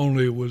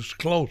 only it was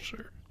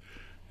closer.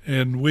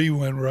 And we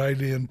went right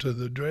into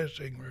the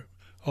dressing room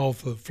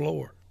off the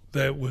floor.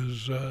 That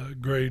was a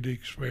great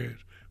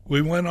experience.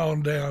 We went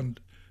on down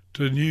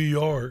to New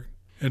York,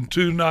 and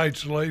 2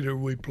 nights later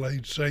we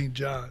played St.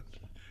 John's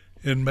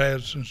in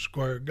Madison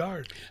Square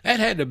Garden. That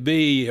had to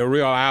be a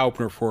real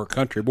eye-opener for a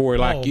country boy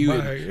like you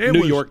in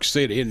New York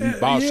City and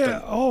Boston.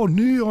 Yeah,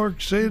 New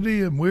York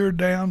City, and we're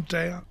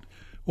downtown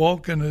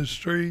walking the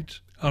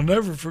streets. I'll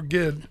never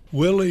forget,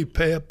 Willie,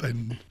 Pep,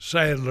 and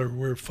Sadler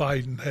were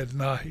fighting that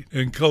night.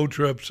 And Coach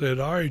Rupp said,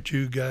 all right,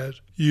 you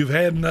guys, you've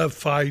had enough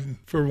fighting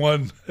for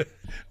one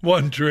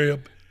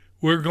trip.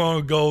 We're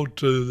going to go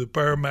to the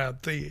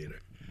Paramount Theater,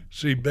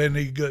 see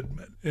Benny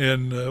Goodman.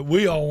 And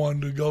we all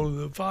wanted to go to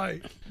the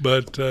fight.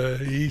 But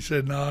he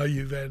said, no,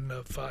 you've had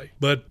enough fight.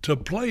 But to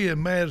play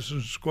in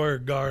Madison Square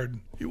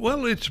Garden,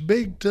 well, it's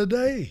big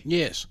today.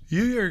 Yes.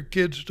 You hear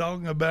kids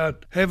talking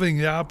about having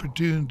the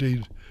opportunity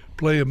to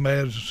play in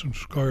Madison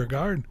Square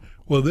Garden.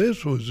 Well,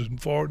 this was in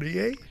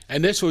 48.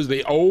 And this was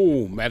the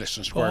old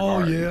Madison Square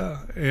Garden. Oh, yeah.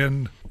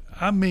 And,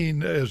 I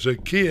mean, as a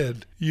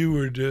kid, you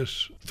were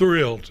just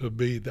thrilled to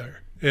be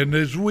there. And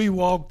as we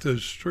walked the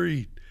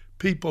street,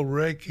 people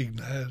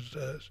recognized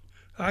us.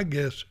 I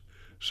guess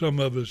some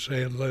of us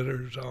had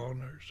letters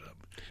on or something.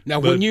 Now,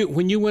 when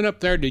you went up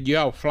there, did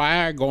y'all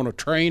flag on a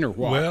train or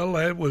what? Well,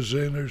 that was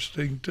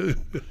interesting, too.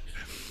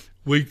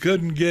 We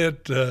couldn't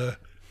get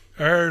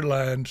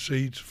airline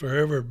seats for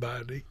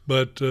everybody,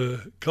 but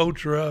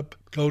Coach Rupp,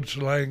 Coach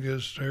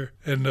Lancaster,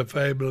 and the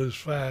Fabulous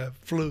Five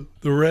flew.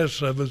 The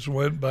rest of us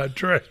went by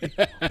train,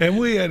 and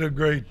we had a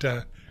great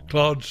time.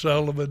 Claude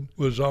Sullivan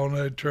was on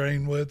that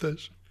train with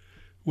us.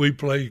 We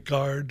played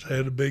cards,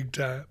 had a big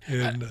time.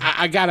 And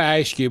I got to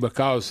ask you,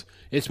 because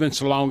it's been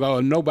so long ago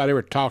and nobody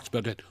ever talks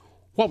about it,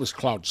 what was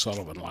Claude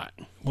Sullivan like?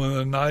 One of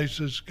the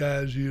nicest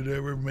guys you'd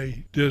ever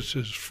meet, just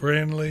as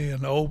friendly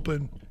and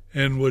open,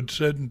 and would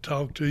sit and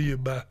talk to you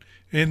about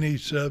any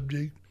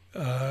subject.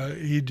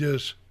 He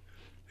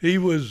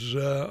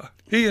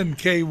and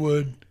Kay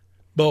Wood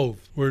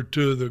both were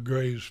 2 of the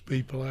greatest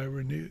people I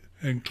ever knew.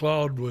 And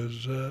Claude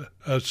was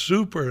a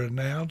super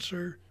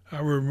announcer. I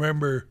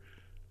remember,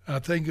 I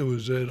think it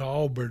was at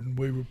Auburn,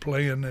 we were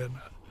playing in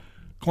a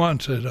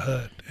Quonset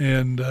hut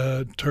and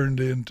turned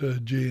into a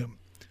gym.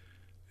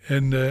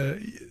 And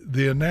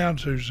the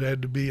announcers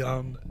had to be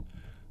on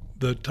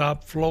the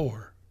top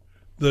floor,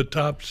 the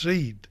top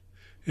seat,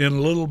 in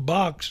a little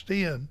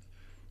boxed-in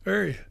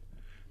area.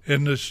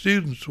 And the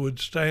students would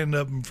stand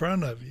up in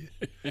front of you.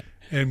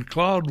 And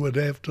Claude would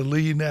have to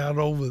lean out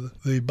over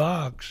the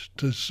box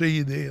to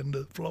see the end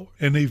of the floor.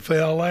 And he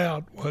fell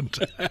out one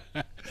time.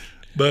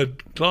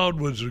 But Claude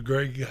was a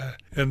great guy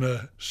and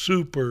a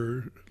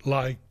super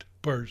liked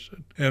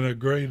person and a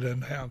great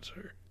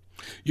announcer.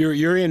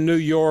 You're in New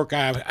York.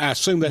 I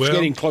assume that's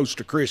getting close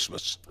to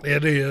Christmas.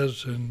 It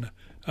is, and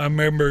I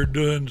remember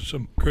doing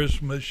some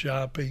Christmas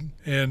shopping.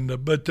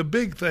 And but the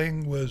big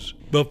thing was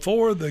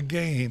before the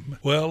game,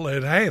 well,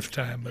 at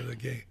halftime of the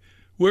game,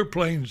 we're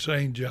playing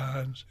St.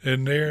 John's,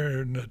 and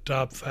they're in the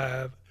top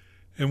 5,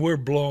 and we're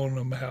blowing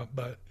them out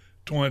by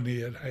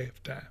 20 at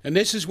halftime. And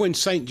this is when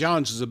St.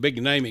 John's is a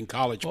big name in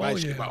college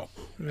basketball.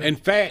 Yeah. In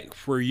fact,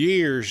 for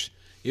years,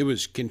 it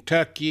was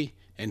Kentucky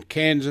and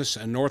Kansas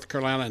and North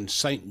Carolina and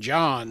St.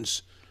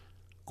 John's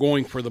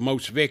going for the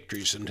most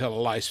victories until the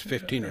last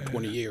 15 or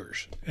 20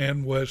 years.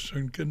 And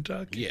Western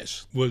Kentucky.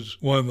 Yes. Was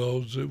one of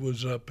those that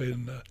was up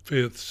in the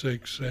 5th,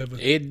 6th, 7th.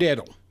 Ed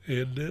Diddle.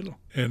 Ed Diddle.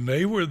 And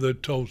they were the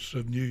toast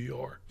of New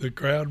York. The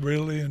crowd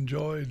really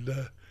enjoyed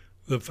the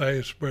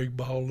fast break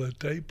ball that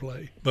they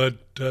played.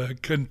 But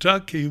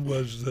Kentucky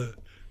was the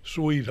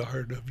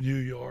sweetheart of New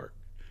York.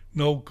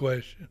 No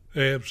question.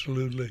 They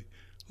absolutely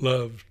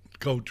loved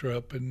Coach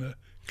Rupp and the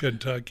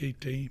Kentucky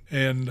team.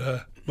 And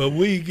but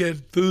we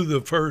get through the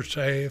first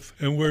half,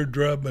 and we're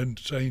drubbing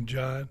St.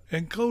 John.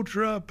 And Coach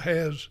Rupp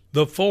has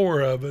the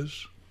 4 of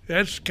us.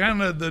 That's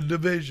kind of the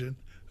division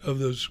of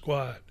the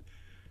squad.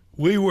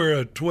 We were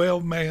a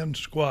 12-man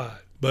squad,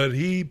 but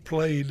he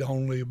played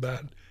only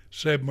about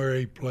 7 or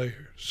 8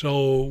 players.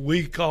 So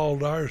we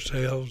called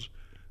ourselves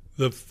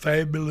the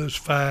Fabulous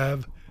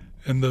 5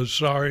 and the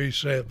Sorry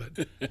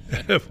 7.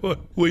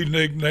 We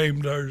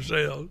nicknamed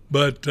ourselves.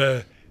 But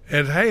at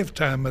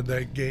halftime of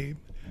that game,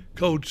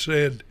 Coach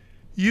said,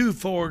 you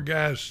 4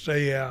 guys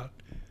stay out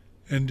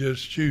and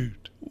just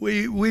shoot.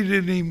 We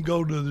didn't even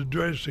go to the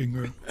dressing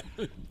room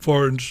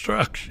for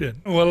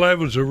instruction. Well, that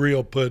was a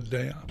real put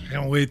down.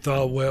 And we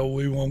thought, well,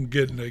 we won't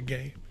get in the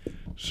game.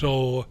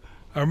 So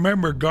I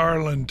remember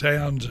Garland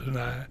Towns and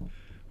I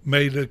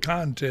made a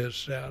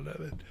contest out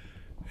of it.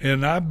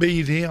 And I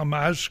beat him.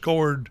 I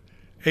scored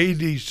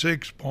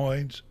 86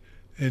 points,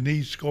 and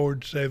he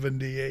scored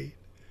 78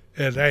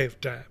 at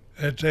halftime.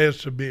 That has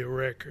to be a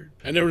record.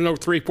 And there was no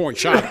 3-point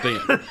shot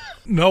then.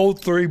 No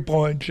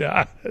 3-point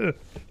shot.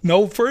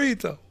 no free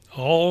throw,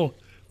 all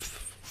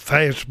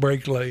fast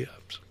break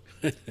layups.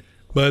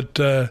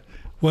 But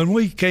when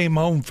we came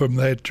home from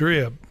that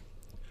trip,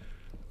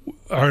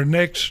 our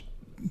next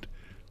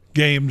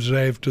games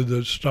after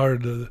the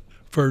start of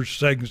the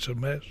second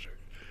semester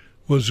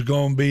was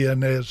going to be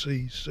an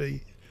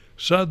SEC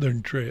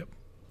Southern trip.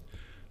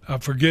 I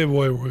forget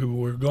where we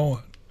were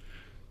going,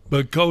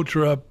 but Coach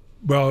Rupp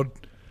brought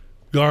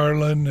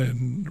Garland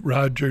and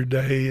Roger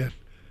Day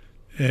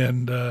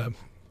and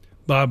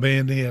Bob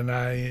Andy and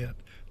I in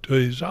to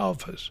his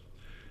office,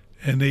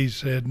 and he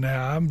said,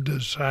 "Now I'm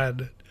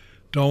decided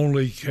to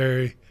only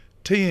carry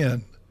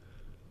 10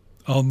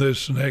 on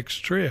this next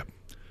trip.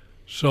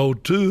 So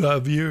 2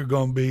 of you are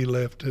going to be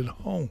left at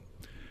home.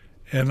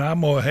 And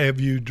I'm going to have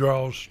you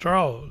draw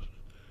straws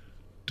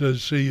to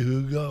see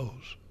who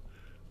goes."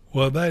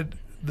 Well,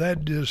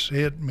 that just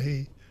hit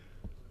me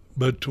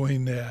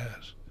between the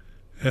eyes.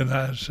 And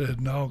I said,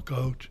 "No,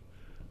 Coach,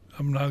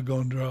 I'm not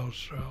going to draw a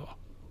straw.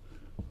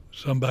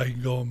 Somebody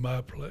can go in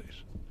my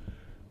place."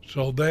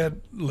 So that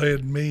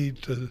led me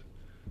to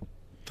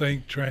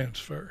think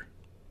transfer.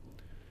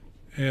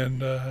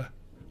 And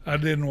I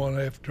didn't want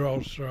to have to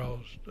draw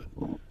straws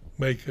to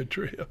make a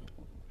trip.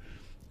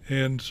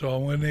 And so I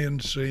went in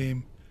to see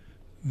him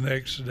the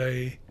next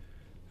day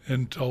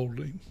and told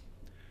him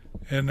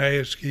and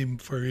asked him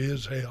for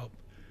his help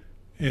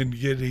in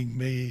getting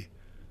me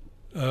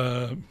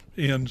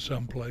in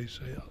someplace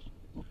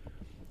else.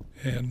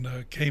 And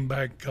came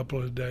back a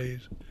couple of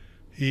days.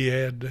 He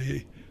had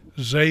the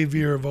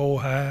Xavier of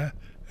Ohio,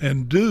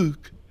 and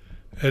Duke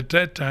at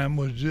that time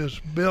was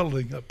just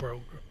building a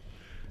program.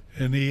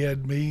 And he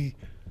had me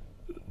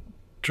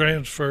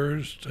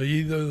transfers to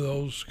either of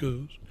those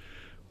schools.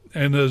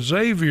 And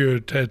Xavier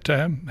at that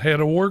time had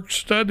a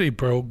work-study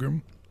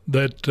program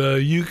that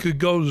you could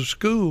go to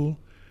school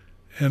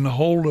and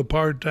hold a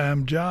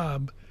part-time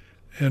job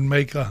and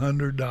make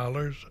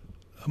 $100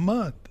 a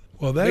month.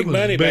 Well, that Big was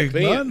money big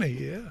back then. money,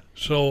 yeah.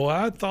 So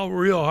I thought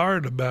real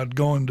hard about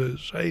going to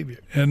Xavier.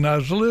 And I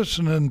was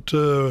listening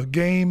to a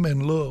game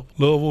in Louisville.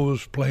 Louisville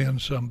was playing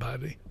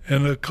somebody.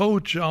 And a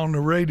coach on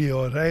the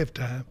radio at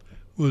halftime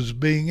was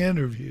being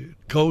interviewed.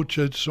 Coach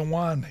at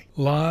Sewanee,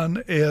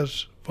 Lon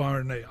S.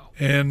 Farnell.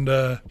 And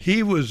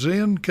he was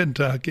in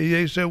Kentucky.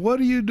 They said, "What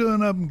are you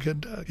doing up in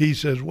Kentucky?" He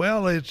says,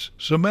 "Well, it's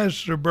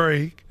semester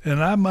break,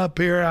 and I'm up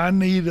here. I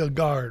need a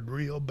guard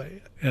real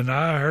bad. And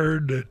I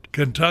heard that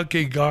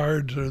Kentucky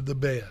guards are the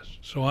best.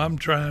 So I'm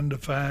trying to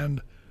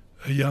find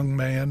a young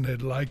man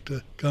that'd like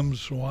to come to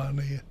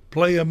Sewanee,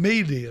 play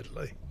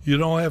immediately. You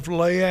don't have to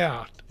lay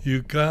out.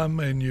 You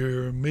come and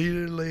you're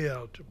immediately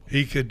eligible."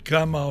 He could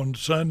come on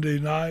Sunday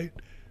night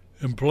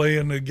and play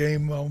in the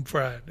game on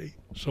Friday.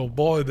 So,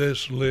 boy,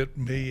 this lit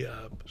me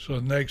up. So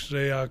the next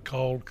day I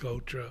called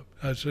Coach up.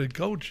 I said,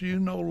 "Coach, you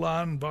know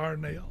Lon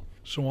Varnell,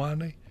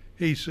 Sewanee?"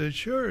 He said,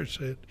 "Sure." I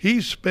said,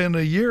 "He spent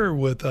a year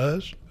with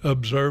us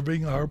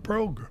observing our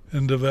program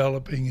and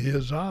developing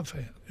his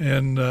offense."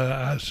 And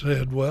I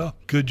said, "Well,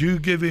 could you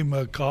give him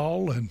a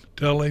call and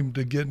tell him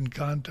to get in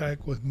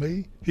contact with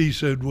me?" He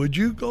said, "Would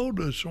you go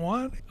to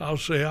Sewanee?" I'll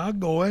say, "I'll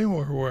go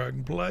anywhere where I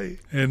can play."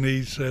 And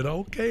he said,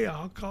 "Okay,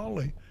 I'll call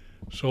him."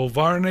 So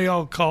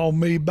Varnell called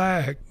me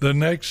back the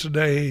next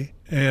day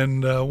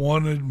and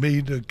wanted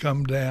me to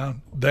come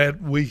down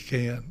that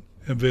weekend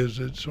and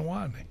visit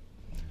Sewanee.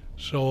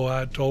 So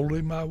I told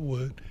him I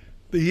would.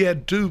 He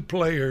had 2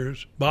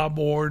 players, Bob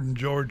Ward in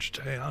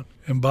Georgetown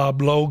and Bob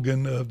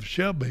Logan of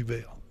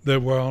Shelbyville,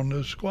 that were on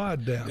the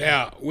squad down there.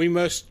 Now, we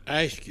must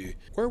ask you,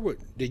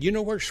 did you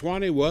know where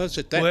Sewanee was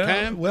at that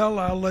time? Well,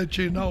 I'll let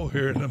you know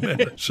here in a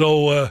minute.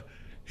 So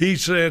he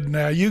said,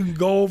 "Now you can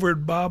go over to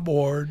Bob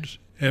Ward's,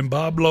 and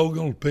Bob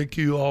Logan will pick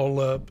you all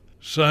up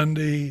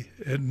Sunday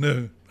at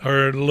noon,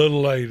 or a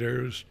little later.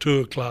 It was 2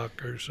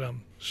 o'clock or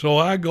something." So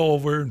I go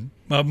over,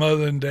 my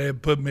mother and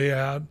dad put me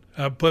out.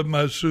 I put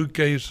my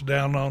suitcase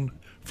down on the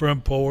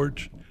front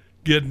porch,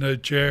 get in a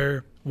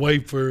chair,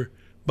 wait for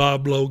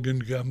Bob Logan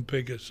to come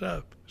pick us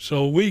up.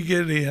 So we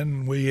get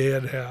in, we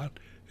head out,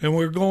 and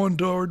we're going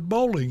toward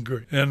Bowling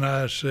Green. And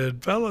I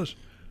said, "Fellas,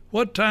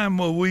 what time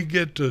will we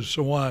get to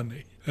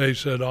Sewanee?" They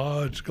said,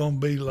 "Oh, it's going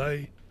to be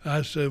late."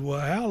 I said,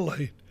 "Well, how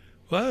late?"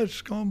 "Well,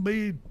 it's going to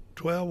be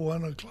 12,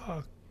 1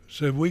 o'clock. I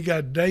said, "We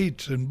got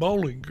dates in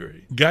Bowling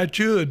Green." "Got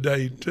you a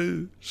date,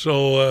 too."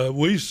 So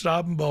we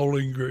stop in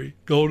Bowling Green,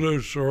 go to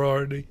a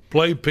sorority,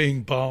 play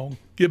ping pong,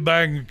 get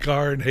back in the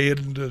car and head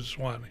into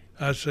Sewanee.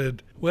 I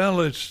said,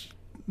 "Well, it's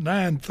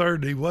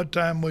 9:30. What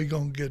time we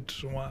going to get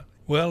to Sewanee?"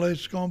 "Well,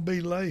 it's going to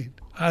be late."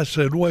 I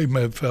said, "Wait a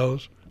minute,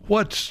 fellas.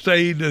 What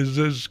state is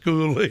this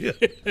school in?"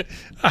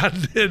 I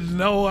had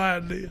no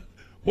idea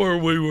where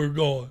we were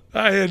going.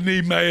 I hadn't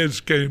even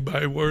asked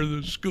anybody where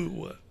the school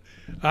was.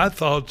 I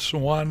thought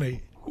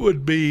Sewanee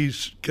would be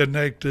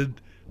connected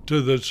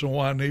to the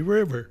Sewanee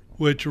River,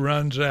 which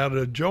runs out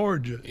of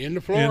Georgia Into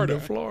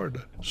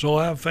Florida. So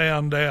I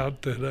found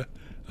out that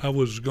I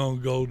was going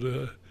to go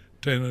to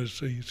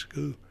Tennessee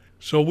school.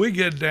 So we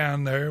get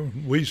down there,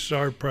 we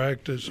start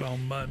practice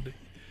on Monday,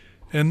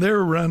 and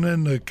they're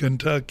running the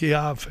Kentucky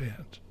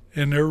offense,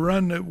 and they're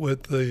running it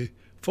with the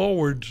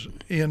forwards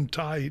in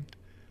tight,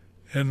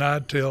 and I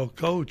tell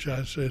Coach,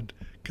 I said,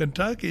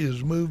 Kentucky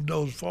has moved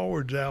those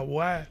forwards out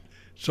wide.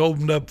 It's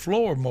opened up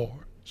floor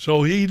more.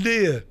 So he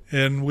did,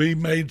 and we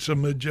made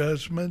some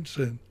adjustments,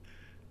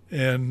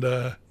 and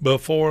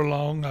before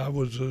long I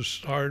was a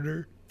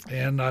starter,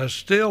 and I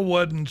still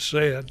wasn't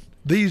set.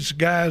 These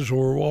guys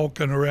were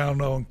walking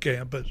around on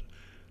campus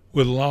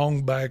with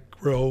long back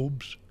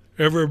robes.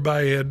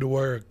 Everybody had to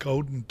wear a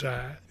coat and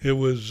tie. It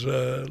was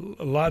a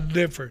lot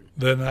different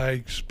than I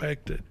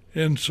expected.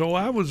 And so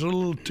I was a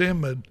little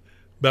timid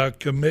about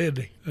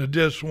committing. I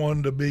just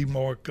wanted to be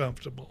more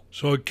comfortable.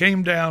 So it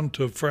came down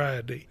to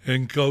Friday,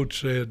 and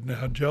Coach said,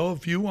 now, Joe,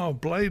 if you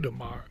want to play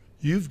tomorrow,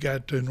 you've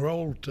got to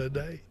enroll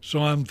today.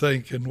 So I'm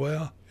thinking,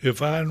 well,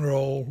 if I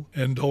enroll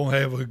and don't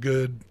have a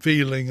good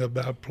feeling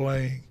about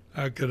playing,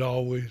 I could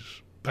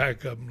always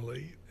pack up and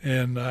leave,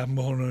 and I'm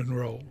going to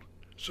enroll.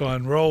 So I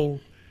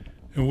enrolled,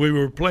 and we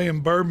were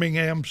playing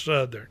Birmingham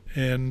Southern,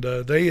 and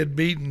they had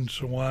beaten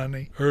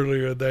Sewanee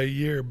earlier that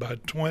year by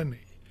 20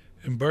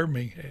 in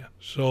Birmingham.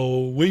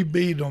 So we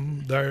beat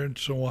them there in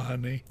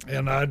Sewanee,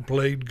 and I'd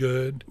played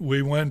good.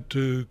 We went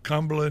to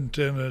Cumberland,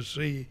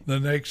 Tennessee the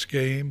next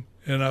game,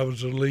 and I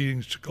was the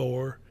leading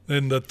scorer.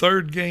 Then the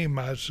third game,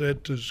 I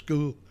set the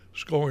school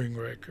scoring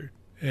record,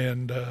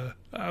 and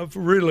I've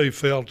really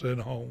felt at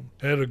home.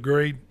 Had a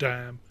great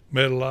time,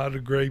 met a lot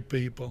of great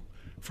people,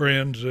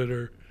 friends that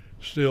are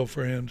still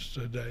friends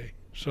today.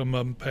 Some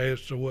of them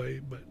passed away,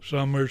 but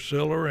some are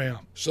still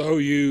around. So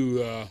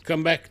you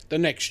come back the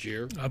next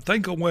year. I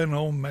think I went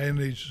home,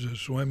 managed the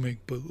swimming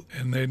pool,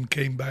 and then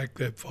came back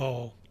that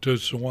fall to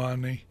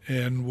Sewanee,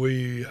 and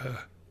we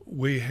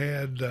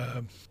had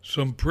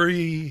some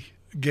pre-season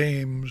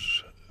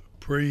games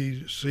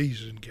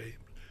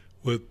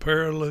with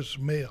Perilous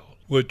Mill,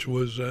 which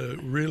was a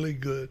really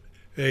good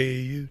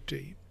AAU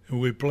team. And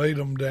we played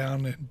them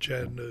down in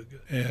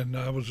Chattanooga, and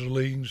I was the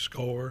leading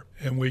scorer.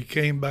 And we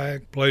came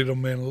back, played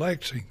them in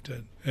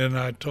Lexington, and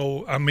in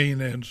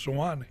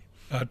Sewanee.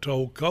 I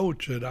told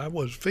Coach that I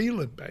was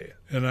feeling bad,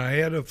 and I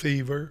had a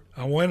fever.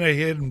 I went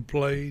ahead and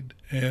played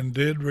and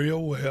did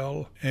real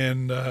well,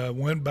 and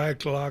went back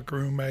to the locker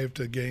room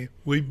after the game.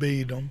 We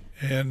beat them,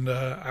 and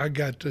I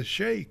got the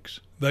shakes.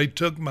 They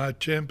took my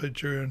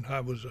temperature, and I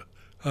was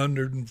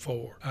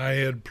 104. I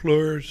had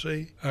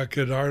pleurisy. I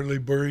could hardly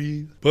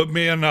breathe. Put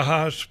me in the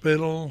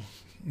hospital.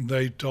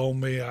 They told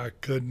me I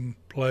couldn't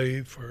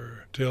play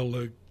till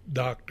the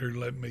doctor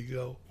let me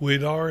go.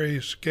 We'd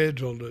already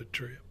scheduled a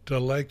trip to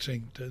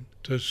Lexington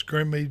to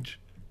scrimmage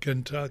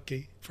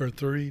Kentucky for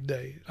 3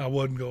 days. I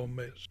wasn't going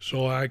to miss.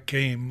 So I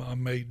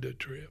made the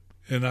trip,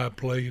 and I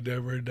played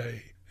every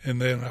day.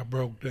 And then I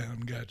broke down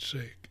and got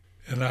sick.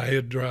 And I had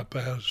to drop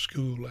out of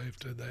school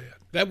after that.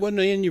 That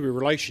wasn't in your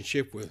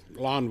relationship with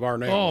Lon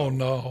Varnell? Oh,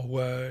 no.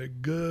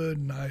 Good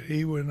night.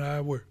 He and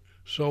I were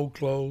so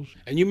close.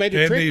 And you made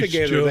a trip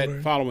together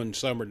that following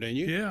summer, didn't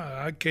you?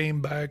 Yeah, I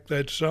came back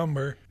that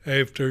summer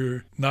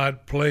after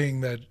not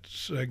playing that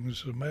second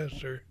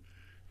semester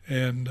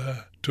and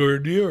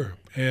toured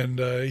Europe. And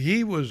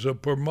he was a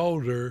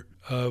promoter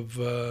of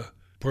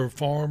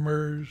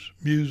performers,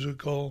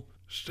 musical,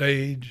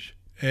 stage,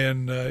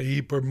 and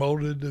he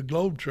promoted the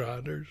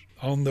Globetrotters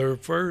on their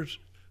first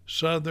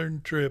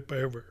Southern trip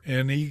ever.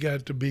 And he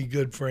got to be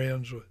good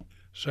friends with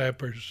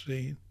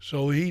Saperstein.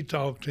 So he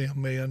talked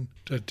him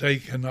into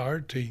taking our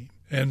team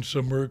and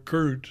some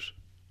recruits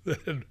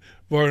that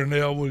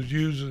Varnell was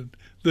using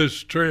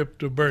this trip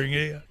to bring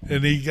in.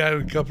 And he got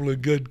a couple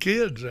of good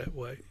kids that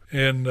way.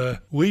 And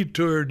we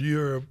toured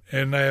Europe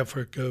and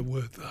Africa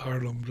with the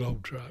Harlem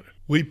Globetrotters.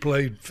 We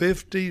played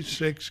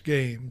 56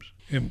 games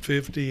in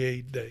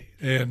 58 days,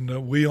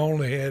 and we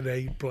only had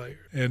 8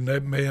 players, and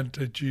that meant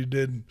that you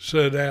didn't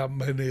sit out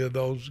many of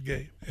those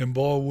games. And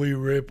boy, we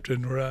ripped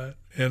and run,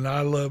 and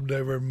I loved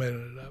every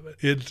minute of it.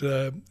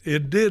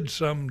 It did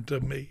something to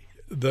me.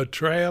 The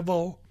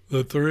travel,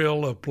 the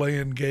thrill of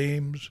playing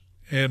games,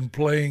 and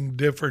playing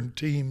different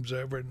teams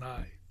every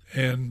night,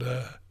 and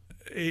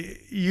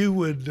you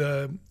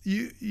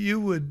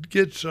would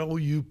get so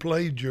you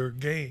played your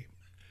game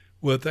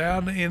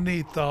without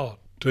any thought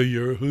to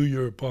who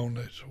your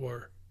opponents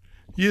were.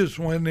 You just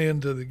went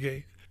into the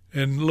game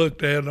and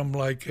looked at them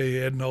like they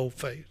had no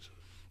face.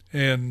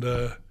 And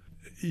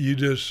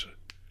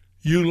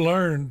you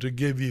learned to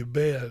give your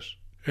best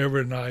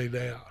every night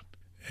out.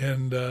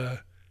 And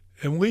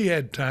we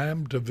had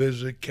time to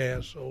visit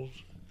castles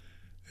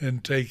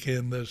and take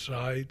in the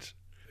sights.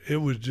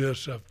 It was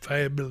just a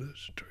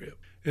fabulous trip.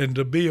 And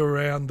to be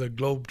around the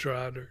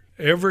Globetrotter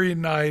every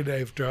night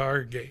after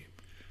our game,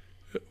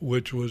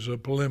 which was a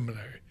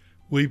preliminary,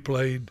 we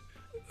played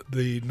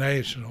the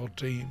national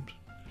teams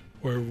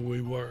wherever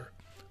we were.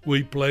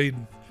 We played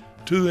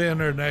 2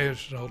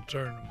 international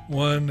tournaments,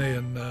 one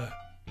in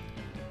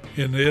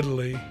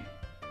Italy,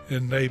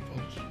 in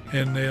Naples,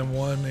 and then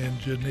one in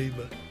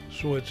Geneva,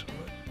 Switzerland.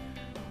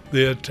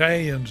 The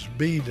Italians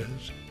beat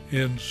us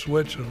in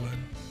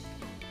Switzerland,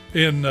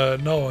 in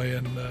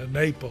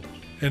Naples,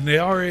 and they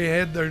already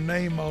had their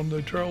name on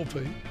the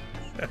trophy.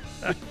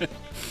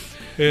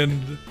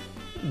 And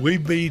we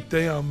beat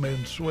them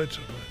in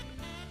Switzerland.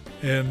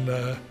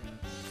 And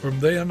from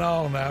then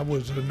on, I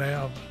was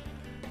announced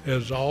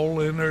as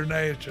All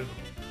International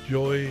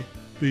Joey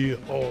B.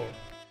 Hall.